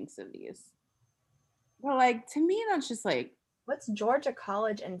know who thinks of these. But like to me, that's just like, What's Georgia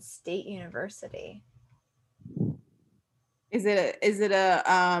College and State University? is it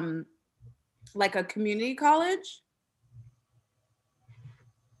a like a community college?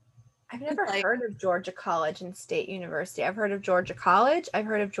 I've never heard of Georgia College and State University. I've heard of Georgia College. I've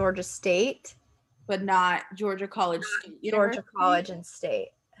heard of Georgia State. But not Georgia College State Georgia University? College and State.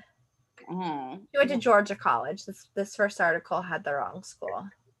 Oh. She went to Georgia College. This first article had the wrong school.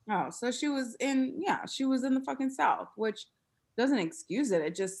 Oh, so she was in the fucking South, which doesn't excuse it.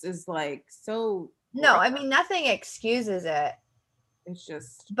 It just is like so. No, I mean nothing excuses it. It's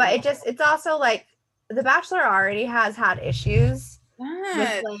just, but it's also like The Bachelor already has had issues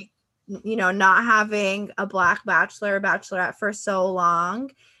with like not having a Black bachelor or bachelorette for so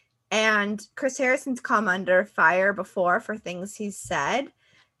long, and Chris Harrison's come under fire before for things he's said,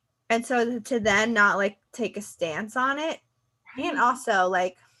 and so to then not like take a stance on it, and also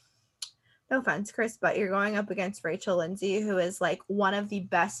like, no offense, Chris, but you're going up against Rachel Lindsay, who is like one of the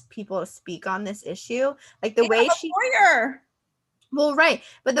best people to speak on this issue. Like the way she lawyer. Well, right.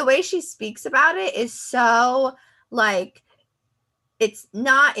 But the way she speaks about it is so like, it's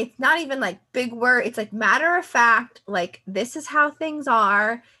not even like big word. It's like matter of fact, like this is how things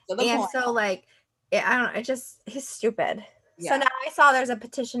are. And so like, I don't know. He's stupid. Yeah. So now I saw there's a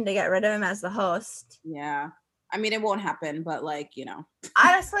petition to get rid of him as the host. Yeah. I mean, it won't happen, but like,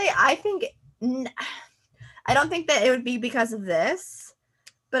 honestly, I don't think that it would be because of this,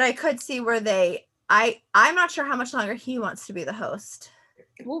 but I could see where I'm not sure how much longer he wants to be the host.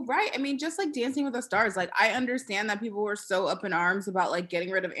 Well, right. I mean, just like Dancing with the Stars, like I understand that people were so up in arms about like getting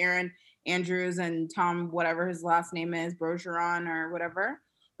rid of Aaron Andrews and Tom, whatever his last name is, Bergeron or whatever.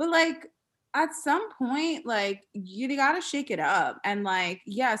 But like at some point, like you got to shake it up. And like,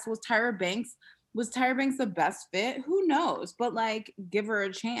 yes, was Tyra Banks the best fit? Who knows? But like, give her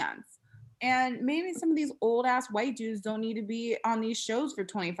a chance. And maybe some of these old ass white dudes don't need to be on these shows for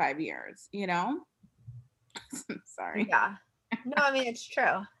 25 years, Sorry. Yeah. No, I mean, it's true.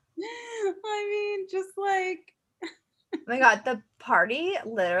 I mean, just like, oh my God, the party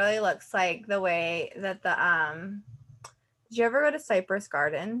literally looks like the way that did you ever go to Cypress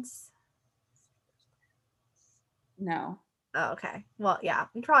Gardens? No. Oh, okay. Well, yeah,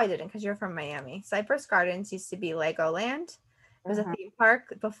 you probably didn't because you're from Miami. Cypress Gardens used to be Legoland. It was a theme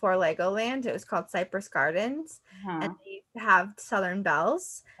park before Legoland. It was called Cypress Gardens. And they used to have Southern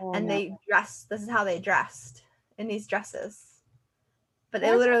Belles. They dressed, this is how they dressed, in these dresses. But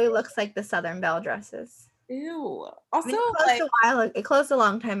it literally looks like the Southern Belle dresses. Ew. I Also, mean, it closed a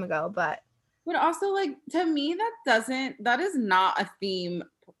long time ago, but like to me, that is not a theme.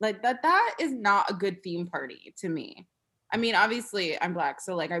 Like that is not a good theme party to me. I mean, obviously I'm Black,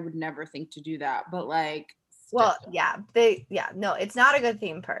 so like I would never think to do that, but like well, yeah, no, it's not a good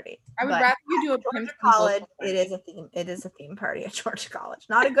theme party. I would But rather you do a Georgia Pimps and College, Bowls it is a theme party at Georgia College.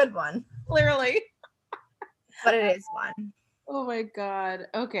 Not a good one, clearly. but it is one. Oh my god.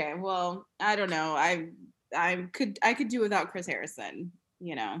 Okay, well, I don't know. I could do without Chris Harrison,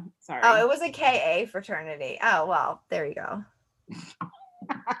 you know. Sorry. Oh, it was a KA fraternity. Oh, well, there you go.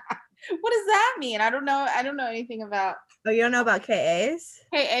 What does that mean? I don't know. I don't know anything about Oh, you don't know about KAs?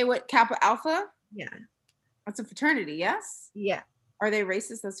 KA. What, Kappa Alpha? Yeah. That's a fraternity, yes? Yeah. Are they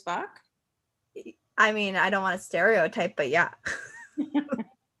racist as fuck? I mean, I don't want to stereotype, but yeah.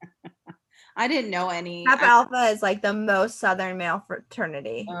 I didn't know any. Kappa Alpha is like the most Southern male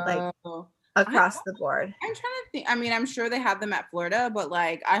fraternity, like across the board. I'm trying to think. I mean, I'm sure they have them at Florida, but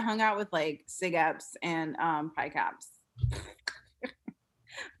like I hung out with like Sig Eps and Pi Caps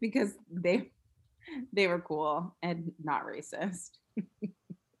because they were cool and not racist.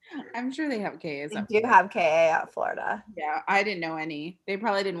 I'm sure they have KAs. They do have KA at Florida. Yeah, I didn't know any. They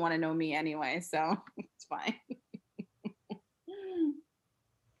probably didn't want to know me anyway, so it's fine.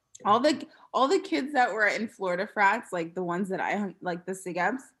 all the kids that were in Florida frats, like the ones that I like the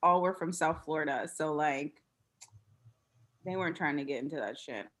SIGEPs, all were from South Florida. So like they weren't trying to get into that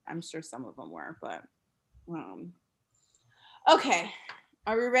shit. I'm sure some of them were, but okay.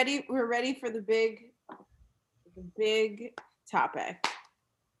 Are we ready? We're ready for the big topic.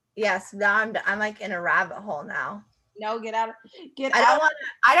 Yes, now I'm like in a rabbit hole now. No, get out.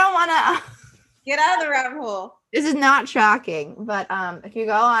 I don't want to get out of the rabbit hole. This is not shocking, but if you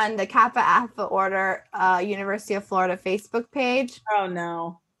go on the Kappa Alpha Order University of Florida Facebook page. Oh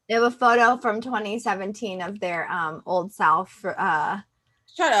no. They have a photo from 2017 of their Old South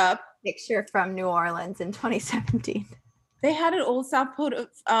shut up picture from New Orleans in 2017. They had an Old South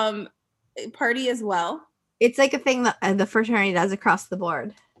party as well. It's like a thing that the fraternity does across the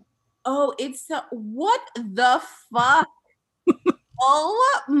board. Oh, what the fuck?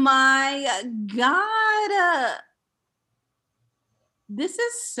 Oh my god. This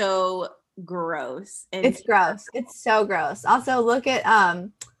is so gross. It's gross. It's so gross. Also, look at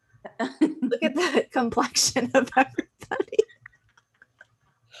the complexion of everybody.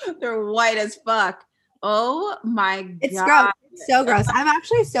 They're white as fuck. Oh my god. It's gross. It's so gross. I'm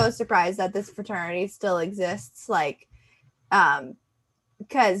actually so surprised that this fraternity still exists. Like,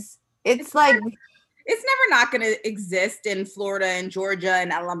 because it's like it's never not going to exist in Florida and Georgia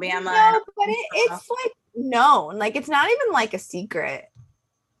and Alabama. No, but it's like known. Like it's not even like a secret.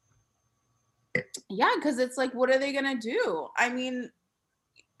 Yeah, because it's like, what are they going to do? I mean,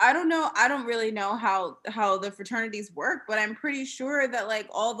 I don't know. I don't really know how the fraternities work, but I'm pretty sure that like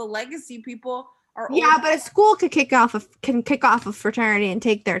all the legacy people are. Yeah, but a school could kick off a fraternity and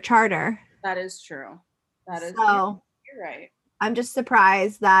take their charter. That is true. That is so. You're right. I'm just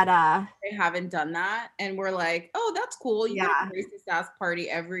surprised that they haven't done that, and we're like, oh, that's cool. You get a racist ass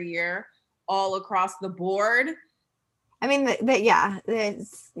party every year, all across the board. I mean, it's bad.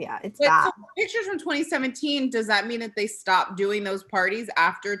 So pictures from 2017. Does that mean that they stopped doing those parties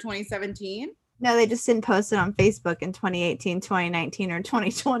after 2017? No, they just didn't post it on Facebook in 2018, 2019, or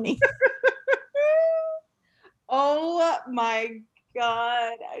 2020. Oh my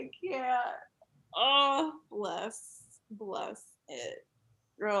god, I can't. Oh, bless it.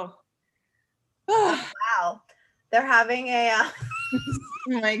 Oh. Wow. They're having a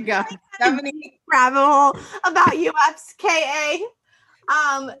oh my god. Rabbit hole about UFKA.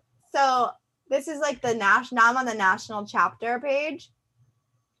 So this is like the national. I'm on the national chapter page.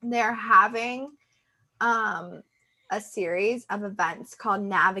 They're having a series of events called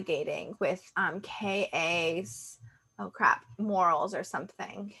Navigating with KA's morals or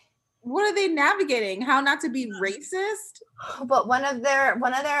something. What are they navigating? How not to be racist? But one of their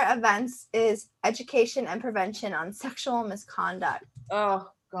events is education and prevention on sexual misconduct. Oh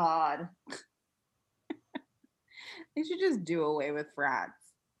god. They should just do away with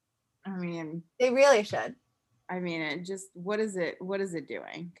frats. I mean, they really should. I mean, it just what is it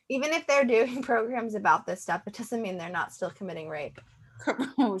doing? Even if they're doing programs about this stuff, it doesn't mean they're not still committing rape.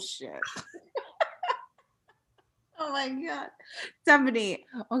 Oh shit. Oh my god. Stephanie,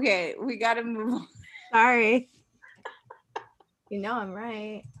 okay, we gotta move on. Sorry. You know I'm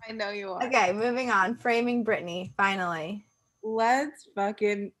right. I know you are. Okay, moving on. Framing Britney, finally. Let's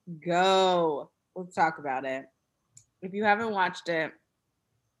fucking go. Let's talk about it. If you haven't watched it,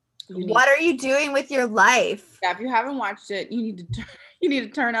 what are you doing with your life? Yeah, if you haven't watched it, you need to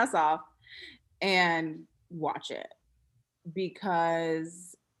turn us off and watch it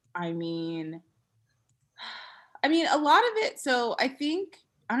because I mean a lot of it. So I think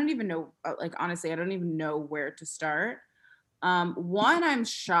I don't even know. Like honestly, I don't even know where to start. One, I'm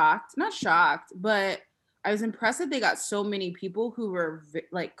shocked, not shocked, but I was impressed that they got so many people who were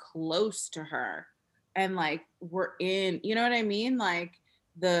like close to her and like were in. You know what I mean? Like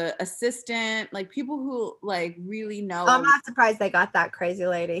the assistant, like people who like really know. I'm not surprised they got that crazy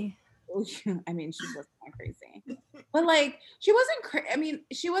lady. I mean, she was kind of crazy, but like she wasn't.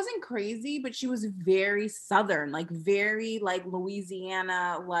 She wasn't crazy, but she was very Southern, like very like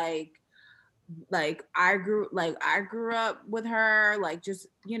Louisiana, like I grew up with her, like just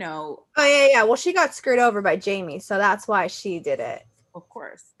Oh yeah. Well, she got screwed over by Jamie, so that's why she did it. Of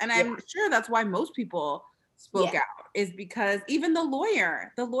course, and I'm sure that's why most people spoke out, is because even the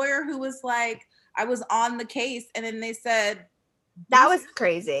lawyer who was like, I was on the case, and then they said that was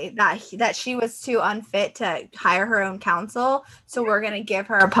crazy that she was too unfit to hire her own counsel, so we're gonna give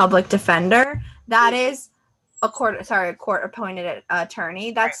her a public defender. That is a court appointed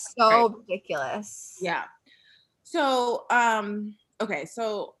attorney. That's so ridiculous. Yeah. So okay,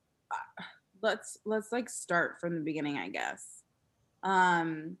 so let's like start from the beginning, I guess.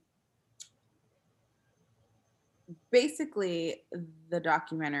 Basically the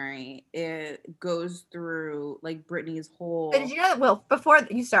documentary, it goes through like Britney's whole. Did you know that? Well, before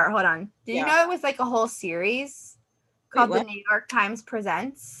you start, hold on. Did you know it was like a whole series called The New York Times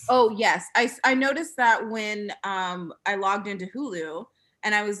Presents? Oh yes, I noticed that when I logged into Hulu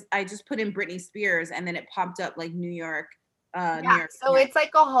and I just put in Britney Spears and then it popped up like New York. New York so it's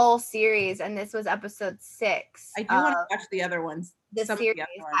like a whole series, and this was episode 6. I do want to watch the other ones. The series.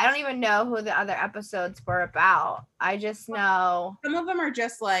 I don't even know who the other episodes were about. I just know some of them are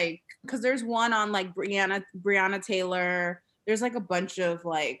just like, because there's one on like Breonna Taylor. There's like a bunch of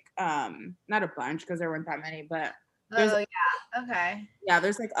like not a bunch because there weren't that many, but okay. Yeah,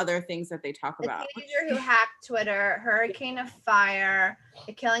 there's like other things that they talk about. The teenager who hacked Twitter, Hurricane of Fire,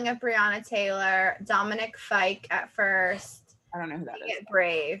 the killing of Breonna Taylor, Dominic Fike at first. I don't know who that is. Get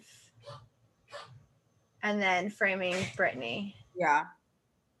Brave. And then Framing Britney. Yeah.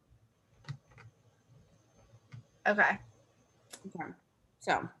 Okay.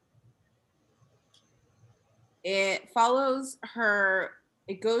 So it follows her,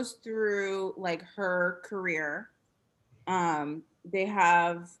 it goes through like her career. They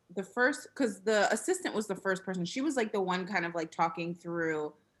have the first, because the assistant was the first person. She was like the one kind of like talking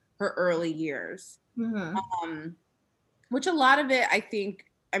through her early years. Mm-hmm. Which a lot of it, I think,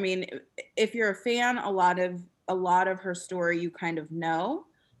 I mean, if you're a fan, a lot of her story you kind of know.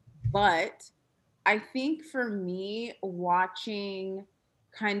 But I think for me, watching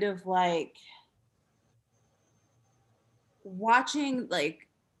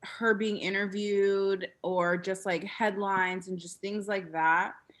her being interviewed or just like headlines and just things like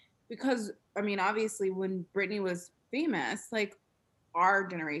that, because I mean, obviously when Britney was famous, like our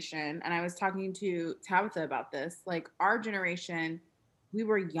generation, and I was talking to Tabitha about this, like our generation, we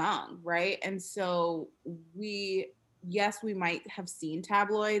were young, right? And so we might have seen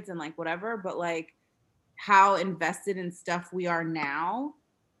tabloids and like whatever, but like how invested in stuff we are now,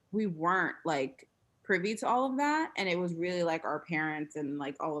 we weren't like privy to all of that. And it was really like our parents and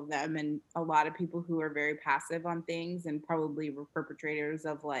like all of them and a lot of people who are very passive on things and probably were perpetrators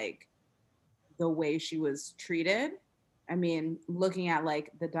of like the way she was treated. I mean, looking at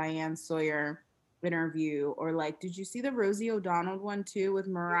like the Diane Sawyer interview, or like, did you see the Rosie O'Donnell one too with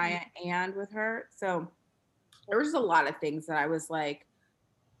Mariah and with her? So there was a lot of things that I was like,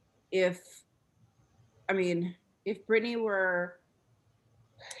 if Britney were,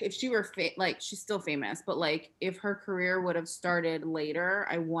 if she were like, she's still famous, but like if her career would have started later,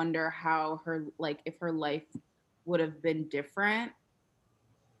 I wonder how her, like if her life would have been different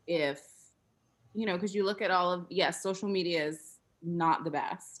if, you know, because you look at all of, yes, social media is not the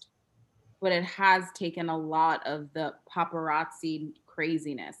best, but it has taken a lot of the paparazzi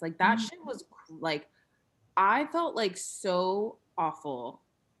craziness. Like that shit was like, I felt like so awful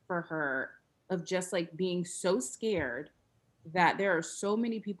for her of just like being so scared that there are so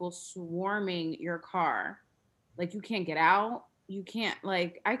many people swarming your car. Like you can't get out. You can't,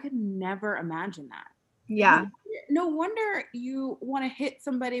 like, I could never imagine that. Yeah. No wonder you want to hit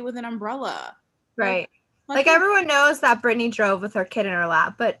somebody with an umbrella. Right. Like everyone knows that Britney drove with her kid in her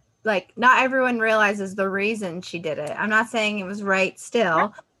lap, but like not everyone realizes the reason she did it. I'm not saying it was right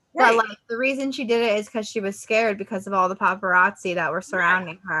still, but like the reason she did it is because she was scared because of all the paparazzi that were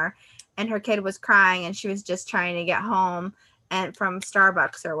surrounding her, and her kid was crying and she was just trying to get home and from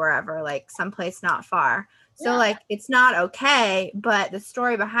Starbucks or wherever, like someplace not far. So like it's not okay, but the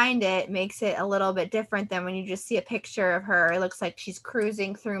story behind it makes it a little bit different than when you just see a picture of her. It looks like she's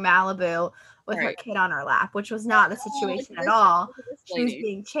cruising through Malibu with her kid on her lap, which was not the situation at all. She was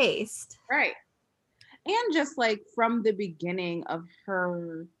being chased. Right. And just like from the beginning of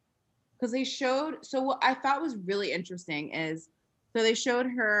her, because they showed, so what I thought was really interesting is, so they showed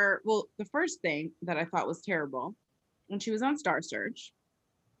her, well, the first thing that I thought was terrible when she was on Star Search,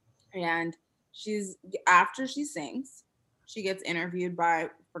 and after she sings, she gets interviewed by,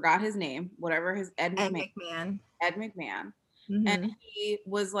 forgot his name, whatever his Ed McMahon. Mm-hmm. And he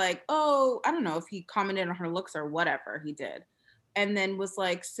was like, oh, I don't know if he commented on her looks or whatever he did. And then was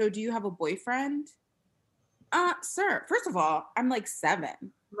like, so do you have a boyfriend? Sir, first of all, I'm like 7.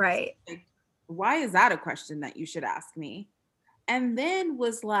 Right. Like, why is that a question that you should ask me? And then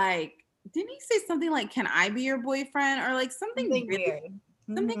was like, didn't he say something like, can I be your boyfriend? Or like something really weird.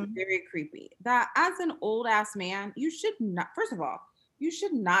 Something very creepy. That as an old ass man, you should not, first of all, you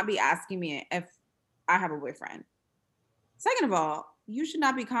should not be asking me if I have a boyfriend. Second of all, you should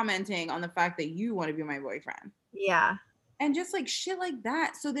not be commenting on the fact that you want to be my boyfriend. Yeah. And just like shit like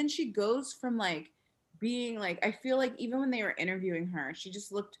that. So then she goes from like being like, I feel like even when they were interviewing her, she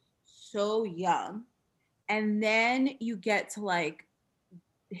just looked so young. And then you get to like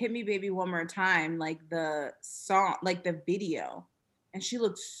Hit Me Baby One More Time, like the song, like the video. And she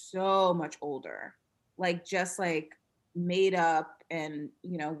looked so much older. Like just like made up and,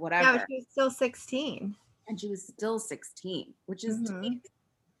 you know, whatever. Yeah, she was still 16. And she was still 16, which is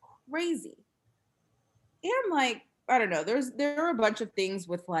crazy. And I'm like, I don't know. There are a bunch of things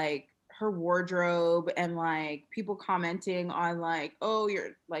with like her wardrobe and like people commenting on like, oh,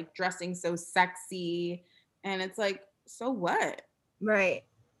 you're like dressing so sexy. And it's like, so what? Right.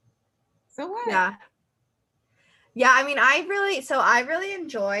 So what? Yeah. Yeah, I mean, I really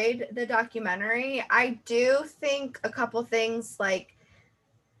enjoyed the documentary. I do think a couple things, like,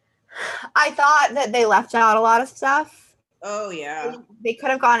 I thought that they left out a lot of stuff. Oh, yeah. They could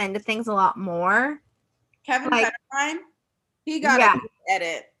have gone into things a lot more. Kevin Federline, he got a good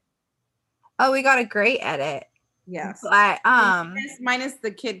edit. Oh, we got a great edit. Yes. But minus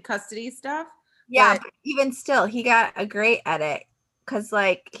the kid custody stuff. Yeah, but even still, he got a great edit. Because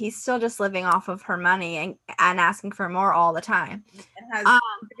like he's still just living off of her money and asking for more all the time. And has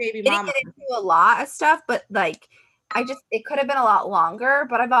baby mama. Didn't get into a lot of stuff, but like it could have been a lot longer.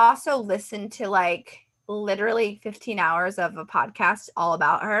 But I've also listened to like literally 15 hours of a podcast all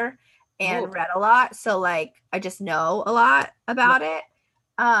about her and read a lot. So like I just know a lot about it.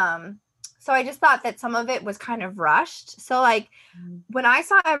 So I just thought that some of it was kind of rushed. So like when I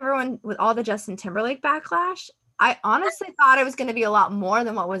saw everyone with all the Justin Timberlake backlash, I honestly thought it was going to be a lot more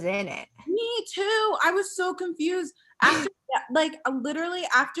than what was in it. Me too. I was so confused. After literally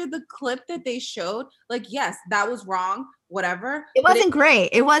after the clip that they showed, like, yes, that was wrong, whatever. It wasn't great.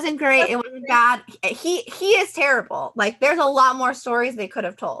 It wasn't great. It wasn't bad. He is terrible. Like, there's a lot more stories they could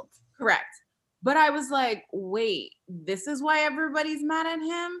have told. Correct. But I was like, wait, this is why everybody's mad at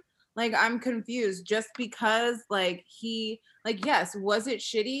him? Like, I'm confused just because, like, yes, was it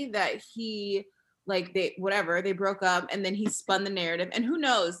shitty that he... like they broke up and then he spun the narrative, and who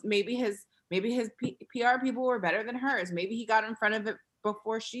knows, maybe his PR people were better than hers. Maybe he got in front of it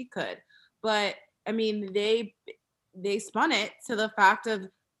before she could. But I mean, they spun it to the fact of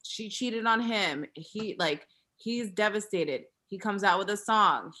she cheated on him. He's devastated. He comes out with a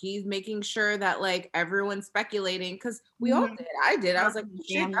song. He's making sure that like everyone's speculating, because we all did. I did. I was like,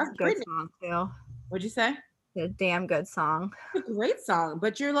 shit, that's good song too. What'd you say? A damn good song. A great song.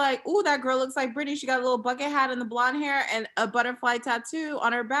 But you're like, ooh, that girl looks like Britney. She got a little bucket hat and the blonde hair and a butterfly tattoo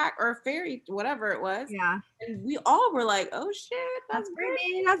on her back, or a fairy, whatever it was. Yeah. And we all were like, oh shit, that's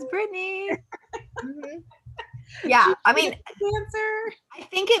Britney. That's Britney. Yeah. I mean, dancer. I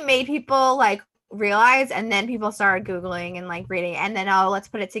think it made people like realize, and then people started Googling and like reading, and then let's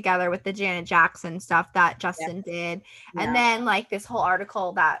put it together with the Janet Jackson stuff that Justin did. Yeah. And then like this whole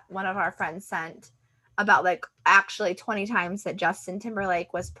article that one of our friends sent about like actually 20 times that Justin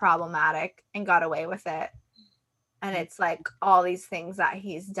Timberlake was problematic and got away with it. And it's like all these things that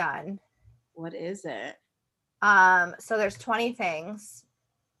he's done. What is it? So there's 20 things.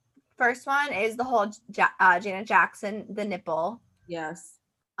 First one is the whole Janet Jackson, the nipple. Yes.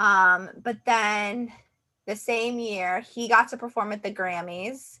 But then the same year he got to perform at the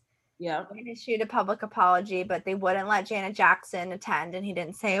Grammys. Yeah. And issued a public apology, but they wouldn't let Janet Jackson attend, and he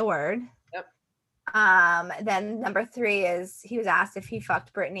didn't say a word. Yep. Then number 3 is he was asked if he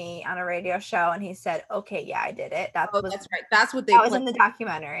fucked Britney on a radio show, and he said, okay, yeah, I did it. That's right. That's what was in the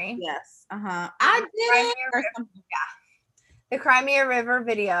documentary. Yes. I did it. Yeah. The Crimea River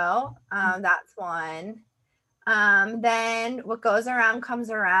video. That's one. Then what goes around comes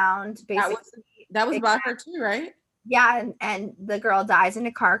around. Basically, that was about her too, right? Yeah, and the girl dies in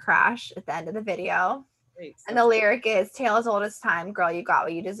a car crash at the end of the video. Wait, and the lyric is "Tale as old as time, girl, you got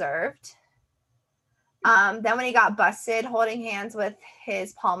what you deserved." Then when he got busted holding hands with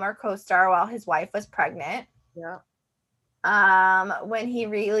his Palmer co-star while his wife was pregnant. Yeah. When he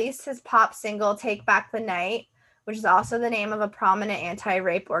released his pop single "Take Back the Night," which is also the name of a prominent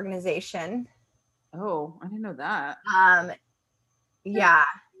anti-rape organization. Oh, I didn't know that. Yeah.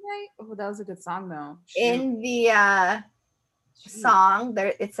 Oh, that was a good song though. Shoot. In the song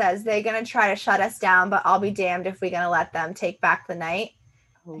there it says they're gonna try to shut us down, but I'll be damned if we're gonna let them take back the night.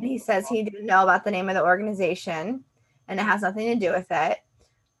 And he says he didn't know about the name of the organization and it has nothing to do with it.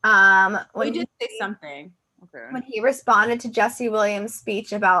 When he did say something. Okay. When he responded to Jesse Williams'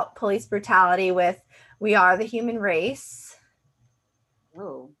 speech about police brutality with "We are the human race."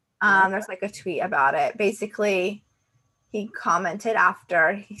 Oh. There's like a tweet about it. Basically, he commented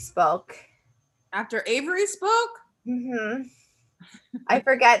after he spoke. After Avery spoke? Mm-hmm. I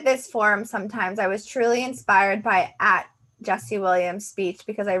forget this forum sometimes. I was truly inspired by at Jesse Williams' speech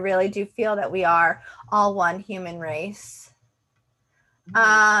because I really do feel that we are all one human race.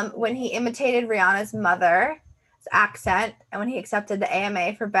 When he imitated Rihanna's mother's accent and when he accepted the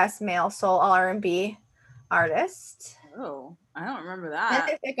AMA for Best Male Soul R&B Artist. Oh, I don't remember that. And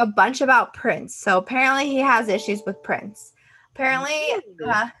there's like a bunch about Prince. So apparently he has issues with Prince. Apparently,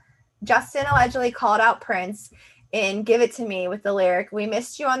 Justin allegedly called out Prince in "Give It to Me" with the lyric, "We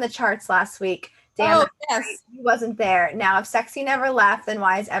missed you on the charts last week. Damn, yes. He wasn't there. Now, if Sexy never left, then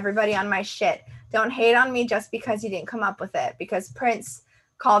why is everybody on my shit? Don't hate on me just because you didn't come up with it." Because Prince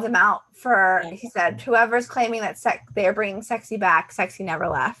called him out for, he said, "Whoever's claiming that they're bringing Sexy back, Sexy never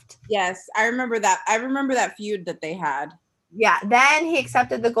left." Yes, I remember that. I remember that feud that they had. Yeah, then he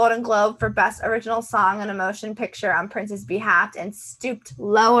accepted the Golden Globe for Best Original Song in a Motion Picture on Prince's behalf and stooped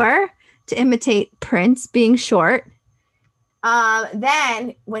lower to imitate Prince being short.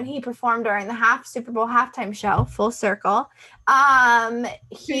 Then when he performed during the Super Bowl halftime show, full circle, 2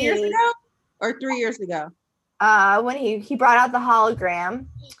 years ago or 3 years ago? When he brought out the hologram.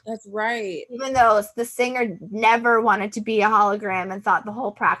 That's right. Even though the singer never wanted to be a hologram and thought the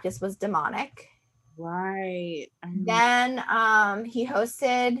whole practice was demonic. Right. Then he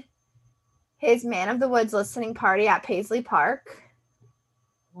hosted his Man of the Woods listening party at Paisley Park.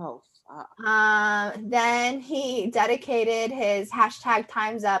 Oh, fuck. Then he dedicated his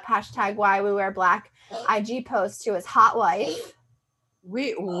 #Time's Up, #Why We Wear Black IG post to his hot wife.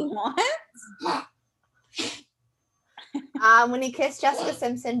 Wait, what? When he kissed Jessica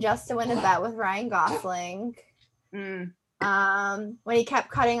Simpson just to win a bet with Ryan Gosling. When he kept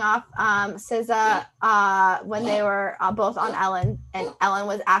cutting off SZA when they were both on Ellen and Ellen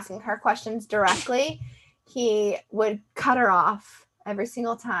was asking her questions directly, he would cut her off every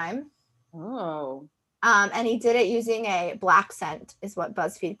single time. Oh. And he did it using a black scent is what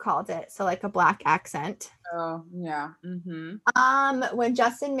BuzzFeed called it. So like a black accent. Oh, yeah. Mm-hmm. When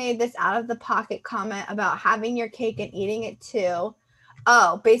Justin made this out of the pocket comment about having your cake and eating it too.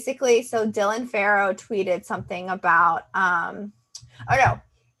 Oh, basically, so Dylan Farrow tweeted something about,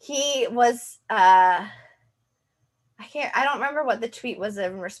 he was, I don't remember what the tweet was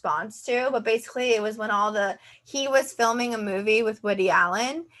in response to, but basically it was when he was filming a movie with Woody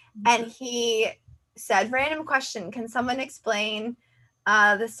Allen and he said, "Random question, can someone explain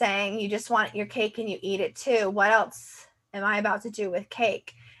the saying, you just want your cake and you eat it too? What else am I about to do with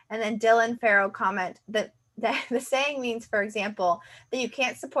cake?" And then Dylan Farrow comment that the saying means, for example, that you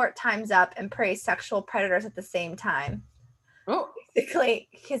can't support Time's Up and praise sexual predators at the same time. Oh, basically,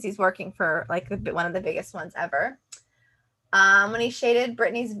 because he's working for like one of the biggest ones ever. When he shaded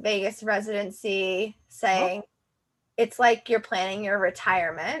Britney's Vegas residency, saying, "It's like you're planning your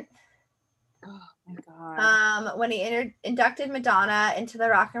retirement." Oh my God. When he inducted Madonna into the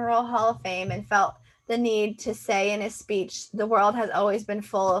Rock and Roll Hall of Fame and felt the need to say in his speech, "The world has always been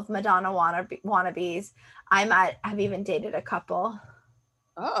full of Madonna wannabes. I might have even dated a couple."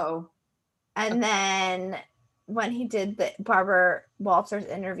 Oh. And then when he did the Barbara Walters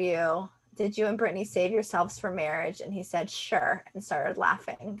interview, "Did you and Britney save yourselves for marriage?" And he said, "Sure," and started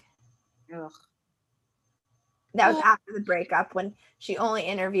laughing. Ugh. That was after the breakup when she only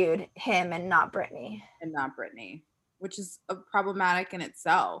interviewed him and not Britney. Which is problematic in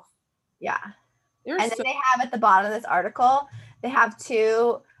itself. Yeah. And then they have at the bottom of this article, they have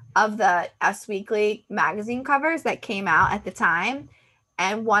 2 of the Us Weekly magazine covers that came out at the time.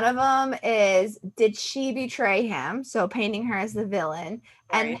 And one of them is, "Did she betray him?" So painting her as the villain.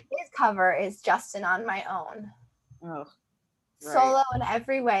 Right. And his cover is "Justin on My Own." Oh. Right. Solo in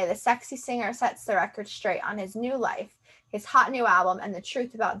every way, the sexy singer sets the record straight on his new life, his hot new album, and the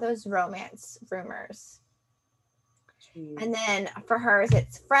truth about those romance rumors. Jeez. And then for hers,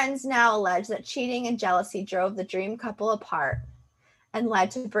 it's friends now allege that cheating and jealousy drove the dream couple apart and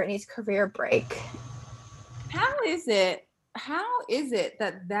led to Britney's career break. How is it? How is it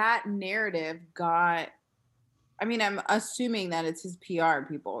that that narrative got? I mean, I'm assuming that it's his PR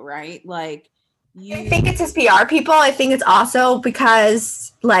people, right? Like, I think it's his PR people. I think it's also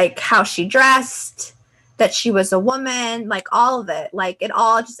because, like, how she dressed, that she was a woman, like, all of it. Like, it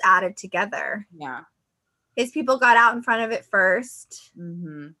all just added together. Yeah. His people got out in front of it first.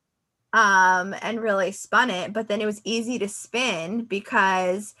 Mm-hmm. And really spun it, but then it was easy to spin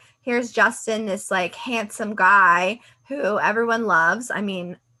because here's Justin, this like handsome guy who everyone loves. I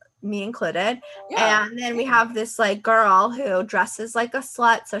mean, me included. Yeah. And then we have this like girl who dresses like a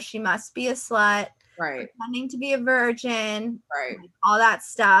slut, so she must be a slut, Right. pretending to be a virgin, Right. like, all that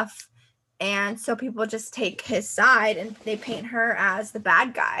stuff. And so people just take his side and they paint her as the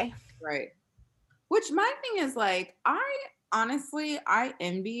bad guy. Right. Which my thing is like, honestly, I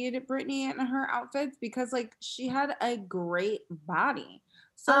envied Britney and her outfits because like she had a great body.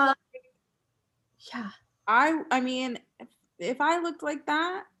 So like, Yeah. I mean, if I looked like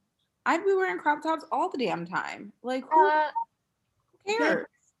that, I'd be wearing crop tops all the damn time. Like who cares?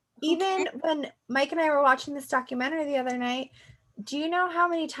 Yeah. Even when Mike and I were watching this documentary the other night, do you know how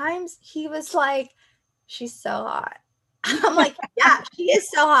many times he was like, she's so hot? I'm like, yeah, she is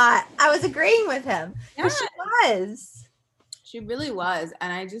so hot. I was agreeing with him. Yeah. She was. She really was.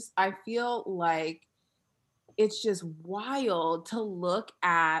 And I feel like it's just wild to look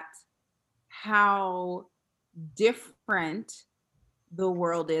at how different the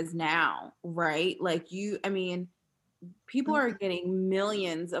world is now, right? Like I mean, people are getting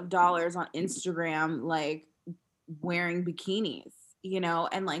millions of dollars on Instagram, like wearing bikinis,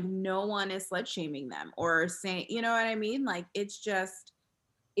 and like no one is slut shaming them or saying, you know what I mean? Like it's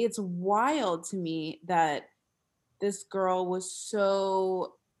wild to me that this girl was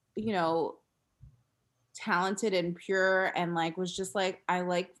so, talented and pure and like was just like, I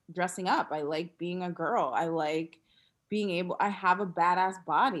like dressing up. I like being a girl. I like I have a badass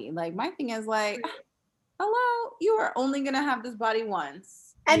body. Like my thing is like, hello, you are only gonna have this body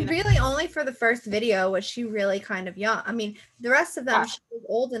once. And really only for the first video was she really kind of young. I mean, the rest of them, she was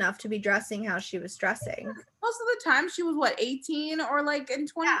old enough to be dressing how she was dressing. Most of the time she was what, 18 or like in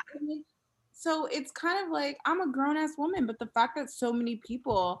 20. Yeah. So it's kind of like, I'm a grown-ass woman, but the fact that so many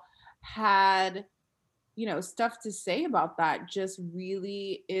people had, stuff to say about that just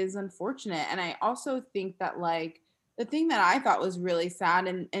really is unfortunate. And I also think that like the thing that I thought was really sad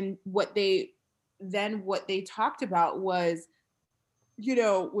and what they talked about was,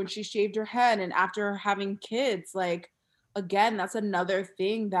 when she shaved her head and after having kids, like, again, that's another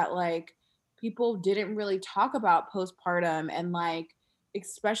thing that like people didn't really talk about postpartum and like,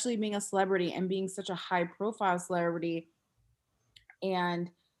 especially being a celebrity and being such a high profile celebrity and,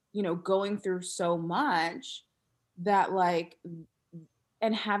 going through so much that like,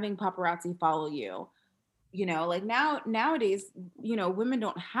 and having paparazzi follow you. Like nowadays, women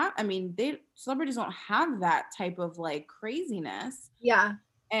don't have, I mean, celebrities don't have that type of like craziness. Yeah.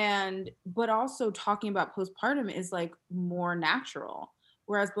 But also talking about postpartum is like more natural.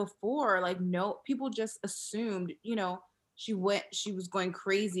 Whereas before, like, no, people just assumed, she was going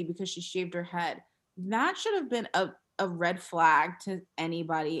crazy because she shaved her head. That should have been a red flag to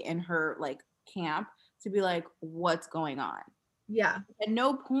anybody in her like camp to be like, what's going on? Yeah. At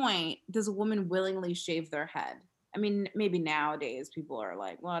no point does a woman willingly shave their head. I mean, maybe nowadays people are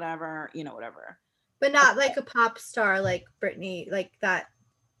like, whatever, whatever. But not like a pop star like Britney, like that,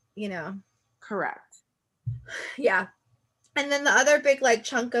 Correct. Yeah. And then the other big like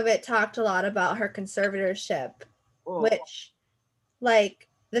chunk of it talked a lot about her conservatorship, which like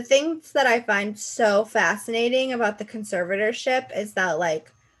the things that I find so fascinating about the conservatorship is that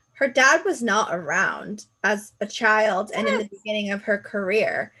like her dad was not around as a child and in the beginning of her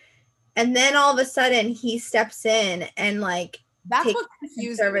career. And then all of a sudden he steps in and like that's what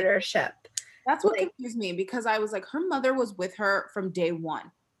confused conservatorship. That's what confused me because I was like, her mother was with her from day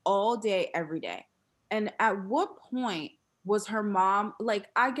one, all day, every day. And at what point was her mom like,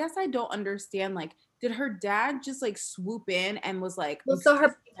 I guess I don't understand, like, did her dad just like swoop in and was like, well, so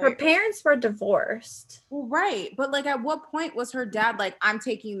her parents were divorced. Well, right. But like at what point was her dad like, I'm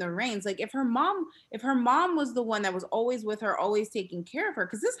taking the reins? Like if her mom was the one that was always with her, always taking care of her,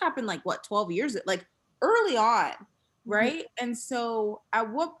 because this happened like what, 12 years, like early on, right? Mm-hmm. And so at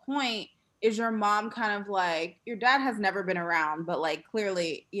what point is your mom kind of like, your dad has never been around, but like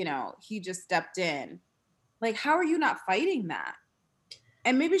clearly, he just stepped in. Like, how are you not fighting that?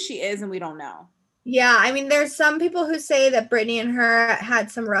 And maybe she is, and we don't know. Yeah, I mean, there's some people who say that Britney and her had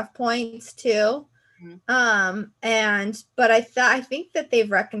some rough points too. But I think that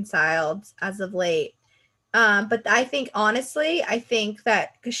they've reconciled as of late. But I think honestly, I think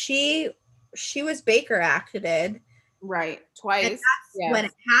that because she was Baker acted, right, and twice. that's when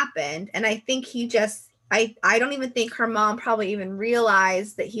it happened. And I think he just I don't even think her mom probably even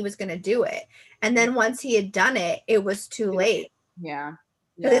realized that he was going to do it. And then once he had done it, it was too late. Yeah.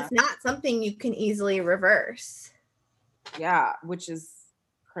 Because it's not something you can easily reverse. Yeah, which is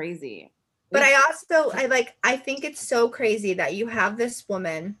crazy. But I think it's so crazy that you have this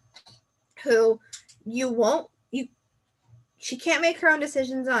woman who she can't make her own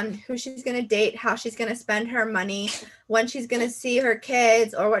decisions on who she's going to date, how she's going to spend her money, when she's going to see her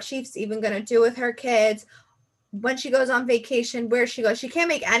kids, or what she's even going to do with her kids, when she goes on vacation, where she goes. She can't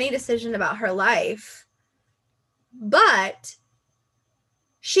make any decision about her life. But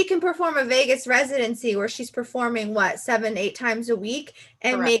she can perform a Vegas residency where she's performing 7-8 times a week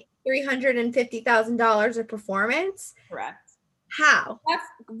and Correct. make $350,000 a performance. Correct. How? That's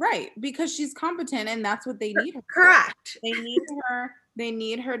right, because she's competent and that's what they need her Correct. for. They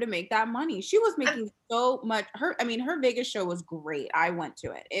need her to make that money. She was making so much. Her Vegas show was great. I went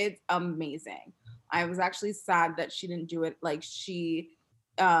to it. It's amazing. I was actually sad that she didn't do it. Like, she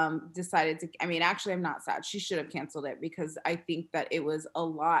decided to, actually I'm not sad. She should have canceled it because I think that it was a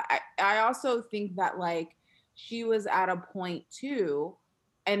lot. I also think that, like, she was at a point too,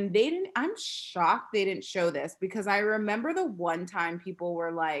 and I'm shocked they didn't show this, because I remember the one time people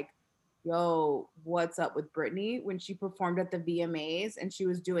were like, yo, what's up with Britney, when she performed at the VMAs and she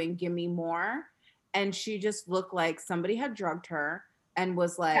was doing Gimme More, and she just looked like somebody had drugged her and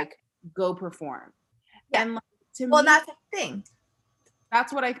was like, go perform. Yeah. And, like, to well, me, that's the thing.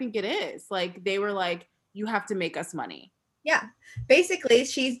 That's what I think it is. Like, they were like, you have to make us money. Yeah. Basically,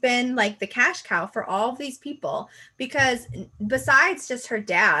 she's been like the cash cow for all of these people, because besides just her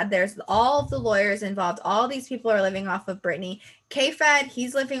dad, there's all of the lawyers involved. All these people are living off of Britney. K-Fed,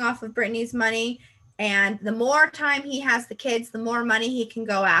 he's living off of Britney's money. And the more time he has the kids, the more money he can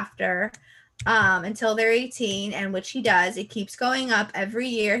go after until they're 18, and which he does. It keeps going up every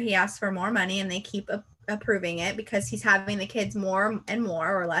year. He asks for more money and they keep approving it because he's having the kids more and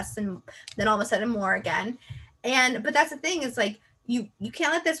more, or less, and then all of a sudden more again. But that's the thing, is like, you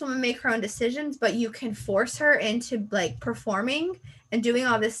can't let this woman make her own decisions, but you can force her into like performing and doing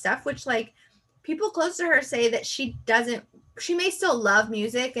all this stuff, which, like, people close to her say that she may still love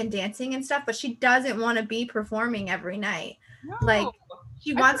music and dancing and stuff, but she doesn't want to be performing every night. No. Like,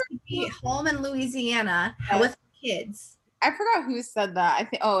 she wants to be home in Louisiana with kids. I forgot who said that.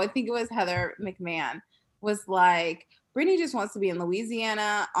 I think it was Heather McMahon, was like, Britney just wants to be in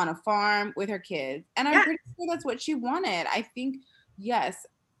Louisiana on a farm with her kids. And I'm pretty sure that's what she wanted. I think, yes,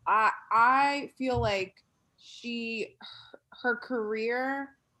 I feel like her career,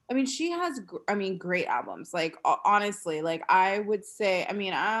 she has, great albums. Like, honestly, like, I would say,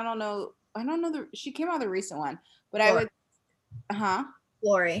 I don't know. She came out with a recent one, but Glory.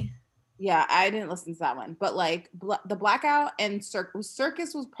 Glory. Yeah, I didn't listen to that one. But, like, the Blackout and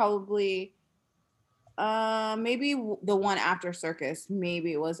Circus was probably, maybe the one after Circus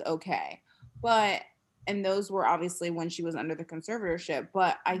maybe was okay, and those were obviously when she was under the conservatorship.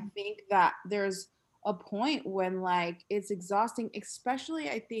 But I think that there's a point when, like, it's exhausting, especially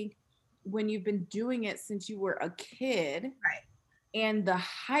I think when you've been doing it since you were a kid, right? And the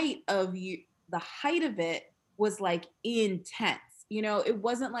height of it was like intense. It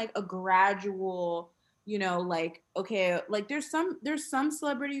wasn't like a gradual, like, okay, like there's some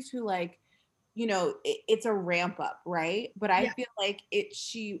celebrities who, like, it's a ramp up, right? But I feel like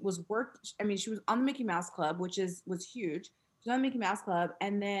she was on the Mickey Mouse Club, which was huge. She was on the Mickey Mouse Club,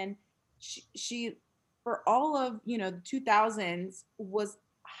 and then she for all of the 2000s was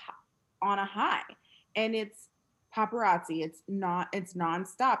on a high, and it's paparazzi. It's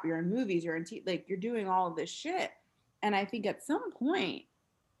nonstop. You're in movies. You're in like, you're doing all of this shit, and I think at some point,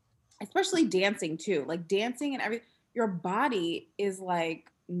 especially dancing too, like dancing and everything, your body is like,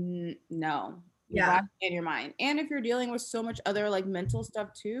 no, your body and your mind. And if you're dealing with so much other, like, mental stuff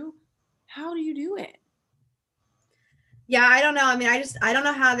too, how do you do it? Yeah, I don't know. I don't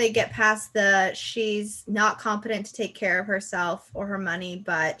know how they get past she's not competent to take care of herself or her money,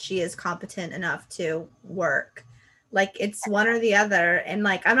 but she is competent enough to work. Like, it's one or the other. And,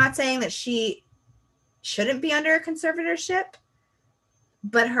 like, I'm not saying that she shouldn't be under a conservatorship,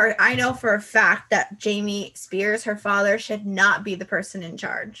 but I know for a fact that Jamie Spears, her father, should not be the person in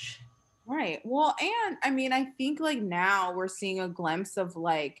charge. Right. Well, and I think, like, now we're seeing a glimpse of,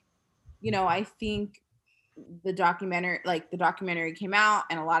 like, I think the documentary came out,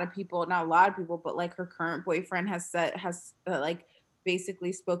 and a lot of people, not a lot of people, but like her current boyfriend has like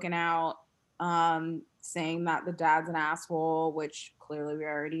basically spoken out, saying that the dad's an asshole, which clearly we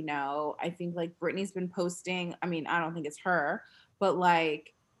already know. I think like Britney's been posting, I mean, I don't think it's her, but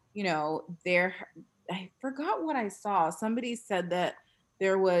like, you know, I forgot what I saw. Somebody said that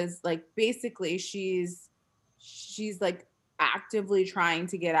there was like basically she's like actively trying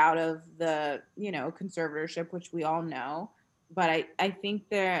to get out of the, you know, conservatorship, which we all know. But I think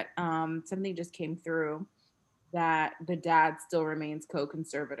that something just came through that the dad still remains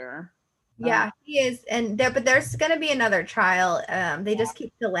co-conservator. Yeah, he is. And but there's going to be another trial. They just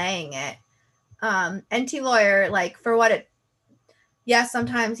keep delaying it. NT Lawyer, like for what it, yes,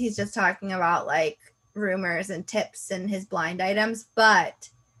 sometimes he's just talking about like rumors and tips and his blind items, but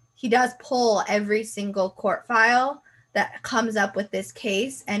he does pull every single court file that comes up with this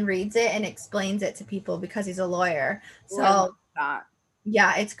case and reads it and explains it to people because he's a lawyer. So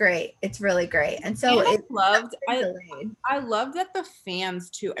yeah, it's great. It's really great. And so I loved that the fans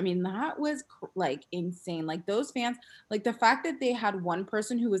too. I mean, that was like insane. Like those fans, like the fact that they had one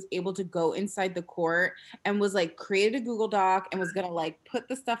person who was able to go inside the court and was like created a Google Doc and was gonna like put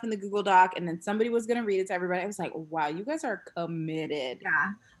the stuff in the Google Doc, and then somebody was gonna read it to everybody. I was like, wow, you guys are committed.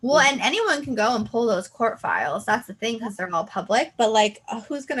 Yeah. Well, and anyone can go and pull those court files. That's the thing, because they're all public. But like,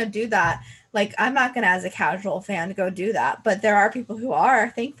 who's gonna do that? Like, I'm not gonna, as a casual fan, go do that. But there are people who are,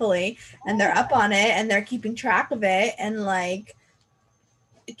 thankfully, and they're up on it and they're keeping track of it and like.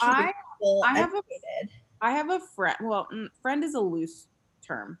 I have a friend. Well, friend is a loose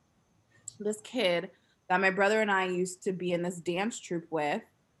term. This kid that my brother and I used to be in this dance troupe with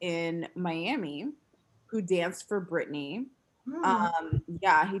in Miami, who danced for Britney.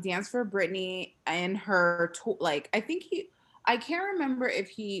 Yeah, he danced for Britney and her like I can't remember if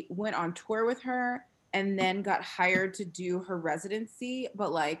he went on tour with her and then got hired to do her residency,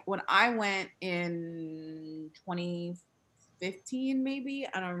 but like when I went in 2015, maybe,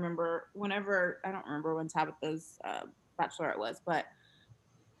 I don't remember when Tabitha's bachelorette was, but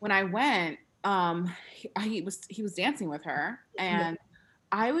when I went, he was dancing with her, and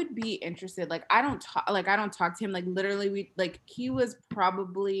I would be interested. Like I don't talk to him. Like literally, he was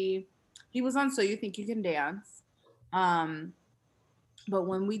on So You Think You Can Dance, but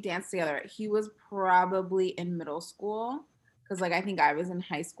when we danced together, he was probably in middle school, because like I think I was in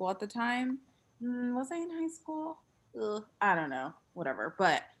high school at the time. Was I in high school? I don't know, whatever.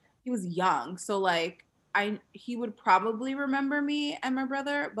 But he was young, so like he would probably remember me and my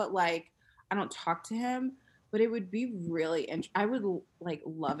brother, but like I don't talk to him. But it would be really I would like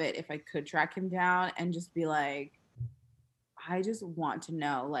love it if I could track him down and just be like, I just want to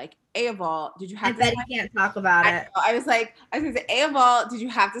know, like, A of all, did you have I bet you can't talk about it. I was gonna say, A of all, did you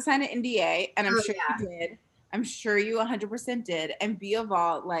have to sign an NDA? And I'm sure you did. I'm sure you 100% did. And B of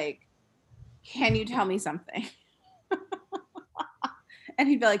all, like, can you tell me something? And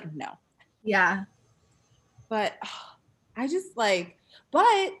he'd be like, no. Yeah. But I just like, but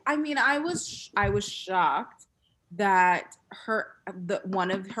I mean, I was shocked that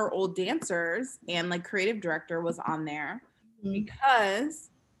one of her old dancers and like creative director was on there,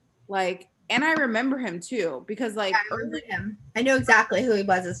 because like, and I remember him too, because like I know exactly who he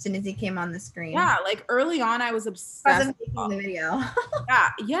was as soon as he came on the screen. Yeah, like early on I was obsessed with the video.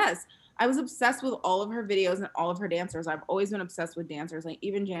 Yes, I was obsessed with all of her videos and all of her dancers. I've always been obsessed with dancers, like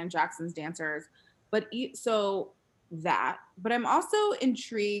even Janet Jackson's dancers. But but I'm also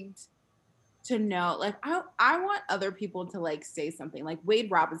intrigued to know, like, I want other people to like say something, like Wade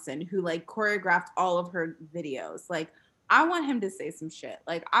Robinson, who like choreographed all of her videos. Like, I want him to say some shit.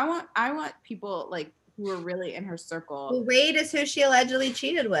 Like, I want people like who are really in her circle. Well, Wade is who she allegedly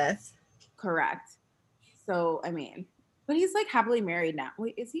cheated with. Correct. So, I mean, but he's like happily married now.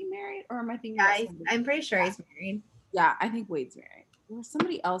 Wait, is he married, or am I thinking? Yeah, I'm pretty sure he's married. Yeah, I think Wade's married. Or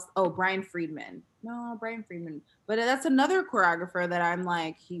somebody else. Oh, Brian Friedman. No, Brian Friedman. But that's another choreographer that I'm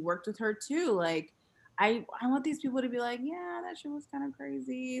like, he worked with her too. Like, I want these people to be like, yeah, that shit was kind of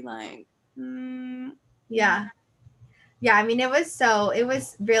crazy. Like, yeah. Yeah, I mean, it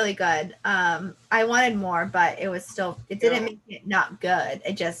was really good. I wanted more, but it didn't make it not good.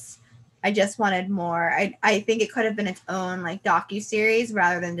 I just wanted more. I think it could have been its own like docu-series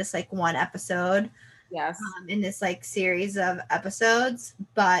rather than just like one episode. Yes. In this like series of episodes,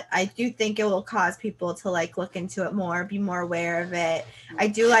 but I do think it will cause people to like look into it more, be more aware of it. I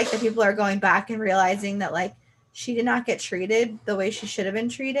do like that people are going back and realizing that like she did not get treated the way she should have been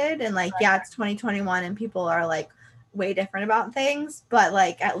treated, and like, yeah, it's 2021 and people are like way different about things, but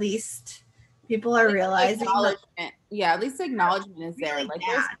like at least people are realizing at least acknowledgement is there. Like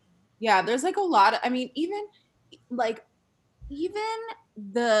Yeah, there's like a lot of, I mean, like even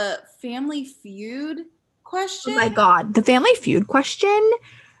the Family Feud Oh question, my God. The Family Feud question,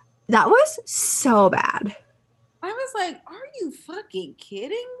 that was so bad. I was like, are you fucking kidding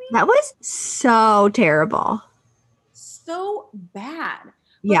me? That was so terrible. So bad. But like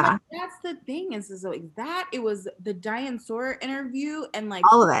Yeah, that's the thing is like that it was the Diane Sawyer interview and like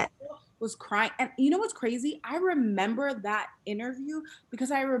all of it. was crying. And you know what's crazy? I remember that interview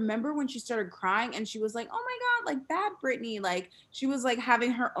because I remember when she started crying and she was like, "Oh my God, like that Britney." Like she was like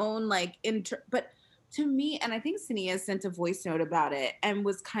having her own like but to me, and I think Sania sent a voice note about it and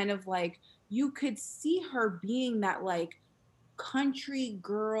was kind of like you could see her being that like country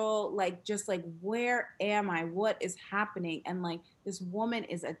girl, like just like where am I? What is happening? And like this woman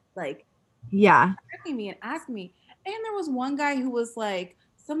is a like Yeah, attacking me and asking me. And there was one guy who was like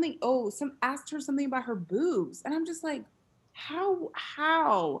something, oh, some asked her something about her boobs. And I'm just like,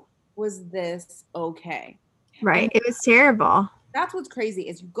 how was this okay? And right. It was terrible. that's what's crazy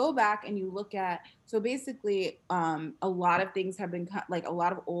is you go back and you look at so basically a lot of things have been like a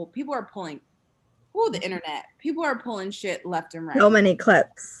lot of old people are pulling the internet. People are pulling shit left and So right. many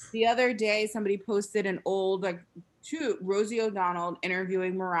clips. The other day, somebody posted an old like Rosie O'Donnell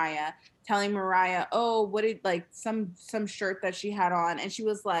interviewing Mariah, telling Mariah, "Oh, what did like some shirt that she had on?" And she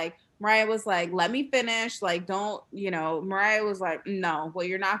was like, Mariah was like, "Let me finish. Like, don't Mariah was like, "No, what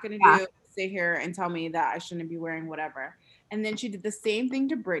you're not gonna Yeah. do is sit here and tell me that I shouldn't be wearing whatever." And then she did the same thing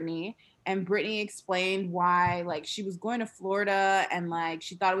to Britney. And Britney explained why, like, she was going to Florida and like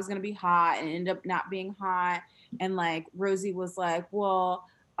she thought it was gonna be hot and ended up not being hot. And like Rosie was like, "Well,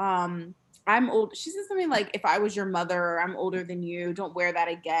 I'm old." She said something like, "If I was your mother, or I'm older than you, don't wear that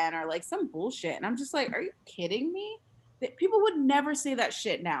again," or like some bullshit. And I'm just like, are you kidding me? That people would never say that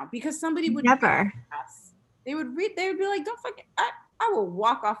shit now because somebody would read Never. us. They would be like, don't fucking I will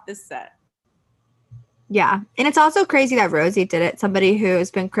walk off this set. Yeah. And it's also crazy that Rosie did it. Somebody who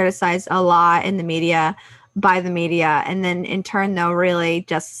has been criticized a lot in the media by the media. And then in turn, though, really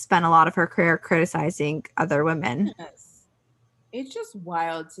just spent a lot of her career criticizing other women. Yes. It's just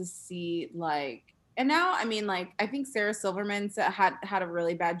wild to see like and now I mean like I think Sarah Silverman had a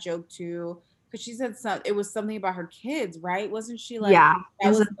really bad joke too because she said it was something about her kids, right? Wasn't she like Yeah. It that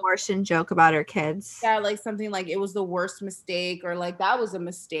was was an abortion joke about her kids. yeah, like something like it was the worst mistake or like that was a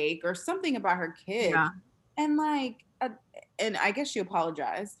mistake or something about her kids. Yeah. And like and I guess she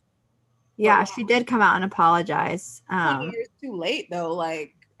apologized. But Yeah. She did come out and apologize. 20 years too late though,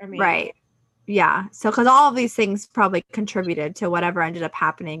 like I mean, Right. Yeah. So, because all of these things probably contributed to whatever ended up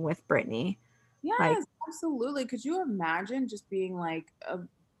happening with Britney. Like, yes, absolutely. Could you imagine just being like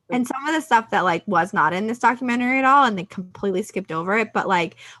and some of the stuff that like was not in this documentary at all, and they completely skipped over it. But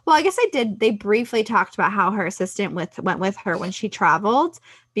like, well, I guess I did. They briefly talked about how her assistant went with her when she traveled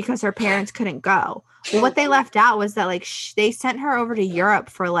because her parents couldn't go. Well, what they left out was that like they sent her over to Europe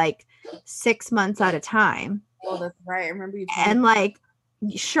for like 6 months at a time, oh, that's right. I remember you telling me. and like,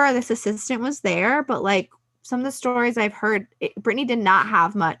 sure, this assistant was there, but like some of the stories I've heard, Brittany did not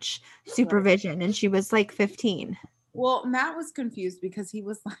have much supervision, and she was like 15. Well, Matt was confused because he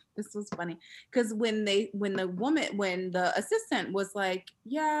was like, this was funny. Because when the assistant was like,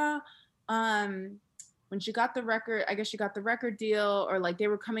 yeah, when she got the record, I guess she got the record deal, or like they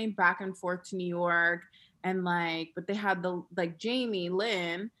were coming back and forth to New York, and like, but they had the like Jamie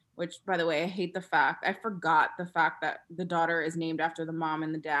Lynn, which by the way, I hate the fact, I forgot the fact that the daughter is named after the mom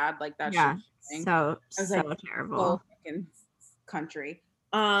and the dad, like that Yeah, shit. so I was like, terrible. so fucking country.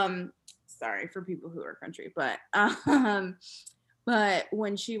 Sorry for people who are country, but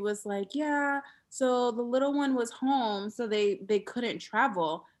when she was like, yeah, so the little one was home, so they couldn't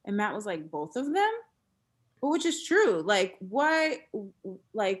travel, and Matt was like, both of them, which is true. Like, why?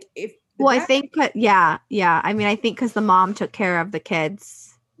 Like, if the Well, I dad, think, yeah. I mean, I think because the mom took care of the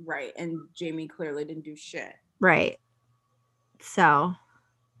kids, right, and Jamie clearly didn't do shit. right? So,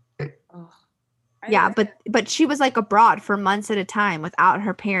 Oh, yeah, but she was like abroad for months at a time without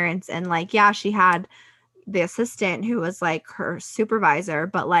her parents, and like, yeah, she had the assistant who was like her supervisor,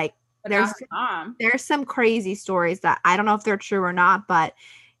 but like, but not her mom. there's some crazy stories that I don't know if they're true or not, but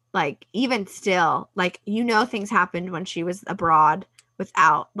like even still, like things happened when she was abroad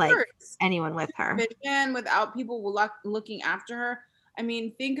without like anyone with her. Vision, without people looking after her. I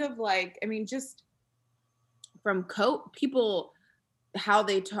mean, think of like, I mean, just from people how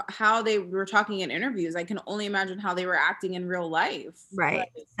they were talking in interviews. I can only imagine how they were acting in real life. Right.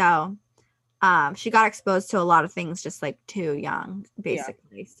 Like, So she got exposed to a lot of things just like too young,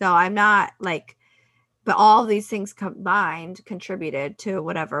 basically. Yeah. So I'm not like, but all these things combined contributed to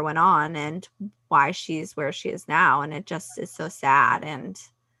whatever went on and why she's where she is now. And it just is so sad. And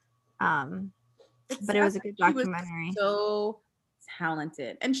It's But it sad was a that good she was documentary. so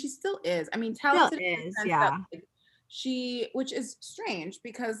talented, and she still is. I mean, Still talented in is, the sense that yeah. like, which is strange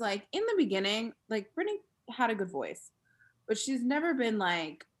because like in the beginning, like Britney had a good voice, but she's never been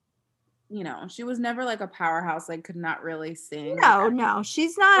like, she was never like a powerhouse. Like could not really sing. Like, No,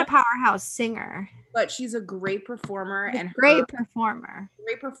 she's not a powerhouse singer. but she's a great performer, She's a and great performer.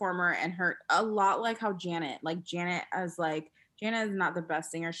 her a lot like how Janet is not the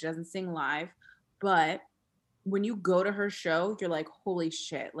best singer. She doesn't sing live, but when you go to her show, you're like, holy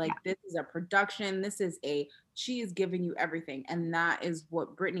shit, like this is a production. She is giving you everything. And that is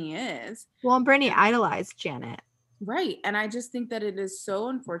what Britney is. Well, and Britney idolized Janet. Right. And I just think that it is so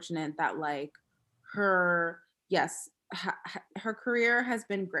unfortunate that like her, yes, her career has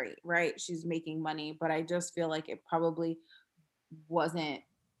been great, right? She's making money, but I just feel like it probably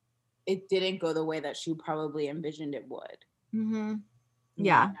it didn't go the way that she probably envisioned it would. Mm-hmm.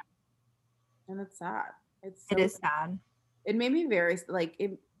 Yeah. And it's sad. It is sad. It made me very like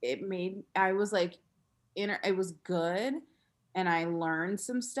I was like it was good and I learned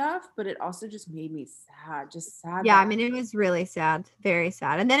some stuff, but it also just made me sad. Just sad. Yeah, I mean, it was really sad, very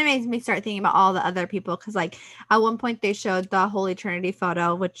sad. And then it made me start thinking about all the other people because, like, at one point they showed the Holy Trinity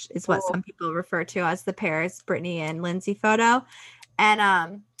photo, which is what some people refer to as the Paris, Britney, and Lindsay photo.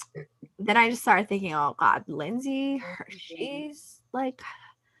 And then I just started thinking, oh God, Lindsay, she's like,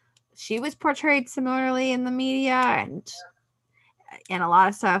 she was portrayed similarly in the media and a lot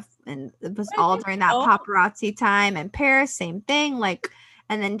of stuff, and it was all during that paparazzi time. And Paris, same thing. Like,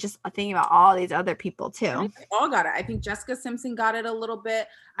 and then just thinking about all these other people too. They all got it. I think Jessica Simpson got it a little bit.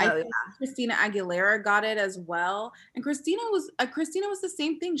 I think Christina Aguilera got it as well. And Christina was the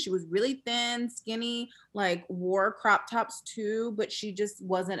same thing. She was really thin, skinny, like wore crop tops too, but she just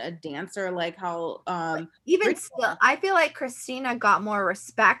wasn't a dancer like how even still, I feel like Christina got more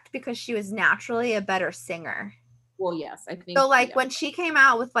respect because she was naturally a better singer. Well, yes, I think so. Like when she came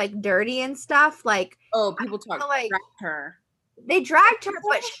out with like Dirty and stuff, like people talk like her. They dragged her,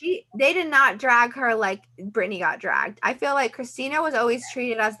 but they did not drag her like Britney got dragged. I feel like Christina was always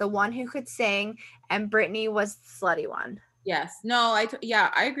treated as the one who could sing, and Britney was the slutty one. Yes. No, I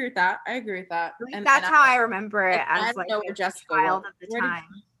agree with that. And that's how I remember it as like a Jessica child of the time.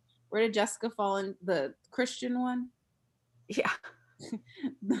 Where did Jessica fall in the Christian one? Yeah.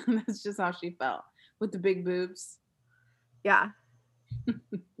 That's just how she felt with the big boobs. Yeah.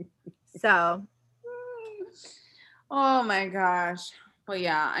 So. Oh my gosh. But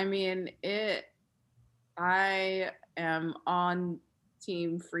yeah, I mean, I am on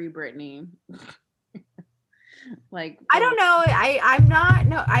team Free Britney. Like I don't know. I'm not.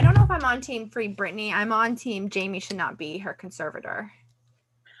 No, I don't know if I'm on team Free Britney. I'm on team Jamie should not be her conservator.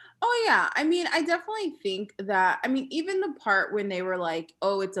 Oh yeah. I mean, I definitely think that, I mean, even the part when they were like,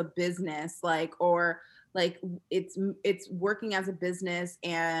 oh, it's a business, like, or like it's working as a business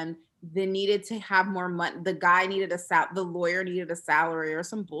and they needed to have more money. The guy needed the lawyer needed a salary or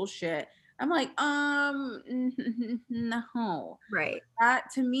some bullshit. I'm like, no. Right.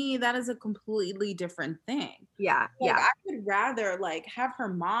 That to me, that is a completely different thing. Yeah. Like, I would rather like have her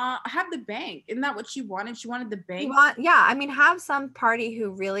mom have the bank. Isn't that what she wanted? She wanted the bank. I mean, have some party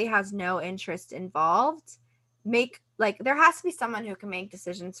who really has no interest involved. There has to be someone who can make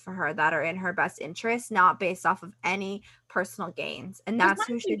decisions for her that are in her best interest, not based off of any personal gains. And that's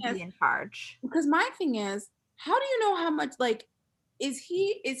who should be in charge. Because my thing is, how do you know how much, like, is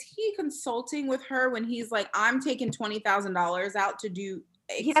he consulting with her when he's like, I'm taking $20,000 out to do?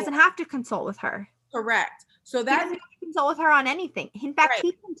 He doesn't have to consult with her. Correct. So that he doesn't have to consult with her on anything. In fact,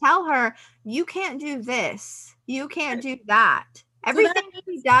 he can tell her, you can't do this. You can't do that. Everything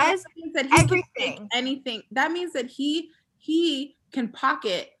he does, everything. Anything. That means that he can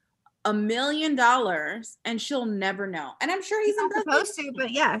pocket $1 million and she'll never know. And I'm sure he's not supposed to,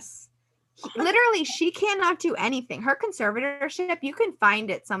 but yes. Literally, she cannot do anything. Her conservatorship, you can find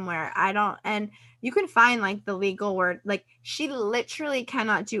it somewhere. And you can find like the legal word. Like she literally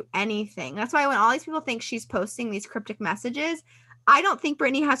cannot do anything. That's why when all these people think she's posting these cryptic messages, I don't think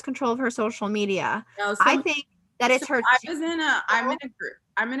Britney has control of her social media. No, I think that it's her.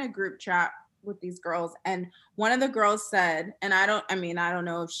 I'm in a group chat with these girls, and one of the girls said, and I don't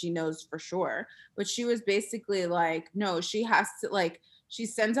know if she knows for sure, but she was basically like, no, she has to, like, she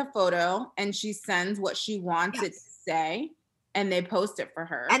sends a photo and she sends what she wants it to say, and they post it for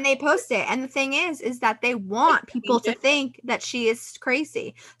her. And they post it. And the thing is that they want people to think that she is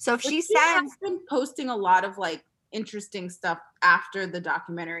crazy. So if she sends, been posting a lot of like interesting stuff after the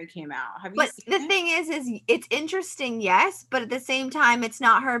documentary came out. Have you but seen the thing is it's interesting, yes, but at the same time, it's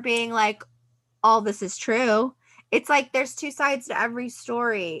not her being like, all this is true. it's like there's two sides to every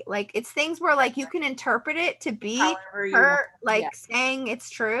story. Like it's things where like you can interpret it to be However you her want. like Yeah. saying it's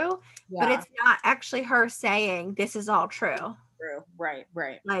true, Yeah. but it's not actually her saying this is all true. True. Right.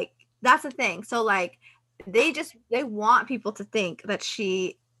 Like that's the thing. So like they want people to think that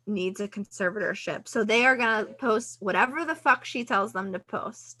she needs a conservatorship. So they are gonna post whatever the fuck she tells them to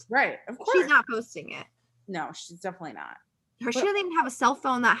post. Right. Of course. She's not posting it. No, she's definitely not. She doesn't even have a cell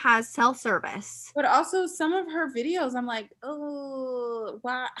phone that has cell service. But also some of her videos, I'm like, oh,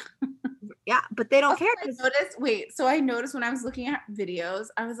 wow. Yeah, but they don't Also, care. So I noticed when I was looking at videos,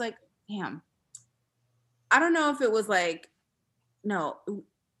 I was like, damn. I don't know if it was like, no,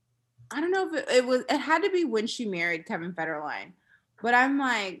 I don't know if it had to be when she married Kevin Federline. But I'm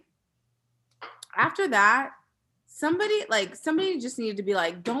like, after that, somebody just needed to be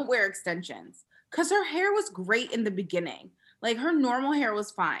like, don't wear extensions. Because her hair was great in the beginning. Like her normal hair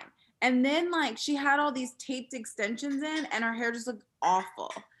was fine. And then like she had all these taped extensions in and her hair just looked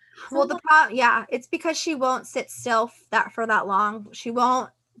awful. Well, the problem, it's because she won't sit still for that long. She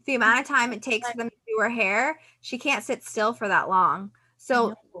won't, the amount of time it takes for them to do her hair, she can't sit still for that long.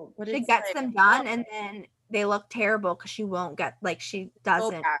 So she gets them done and then they look terrible because she won't get, like, she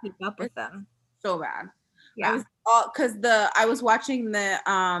doesn't keep up with them. So bad. Yeah. I was watching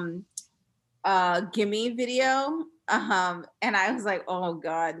the Gimme video. And I was like, oh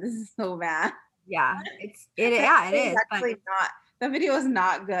God, this is so bad. Yeah. It is. Actually not. The video is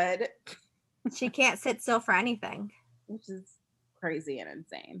not good. She can't sit still for anything. Which is crazy and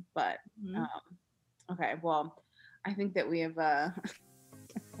insane. But okay, well, I think that we have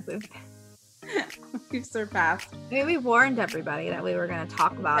we've surpassed. Maybe we warned everybody that we were going to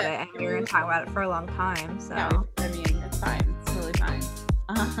talk about it, and we were going to talk about it for a long time. So I mean, it's fine. It's totally fine.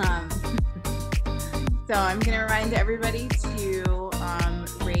 So I'm going to remind everybody to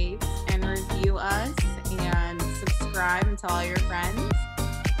rate and review us and subscribe and tell all your friends.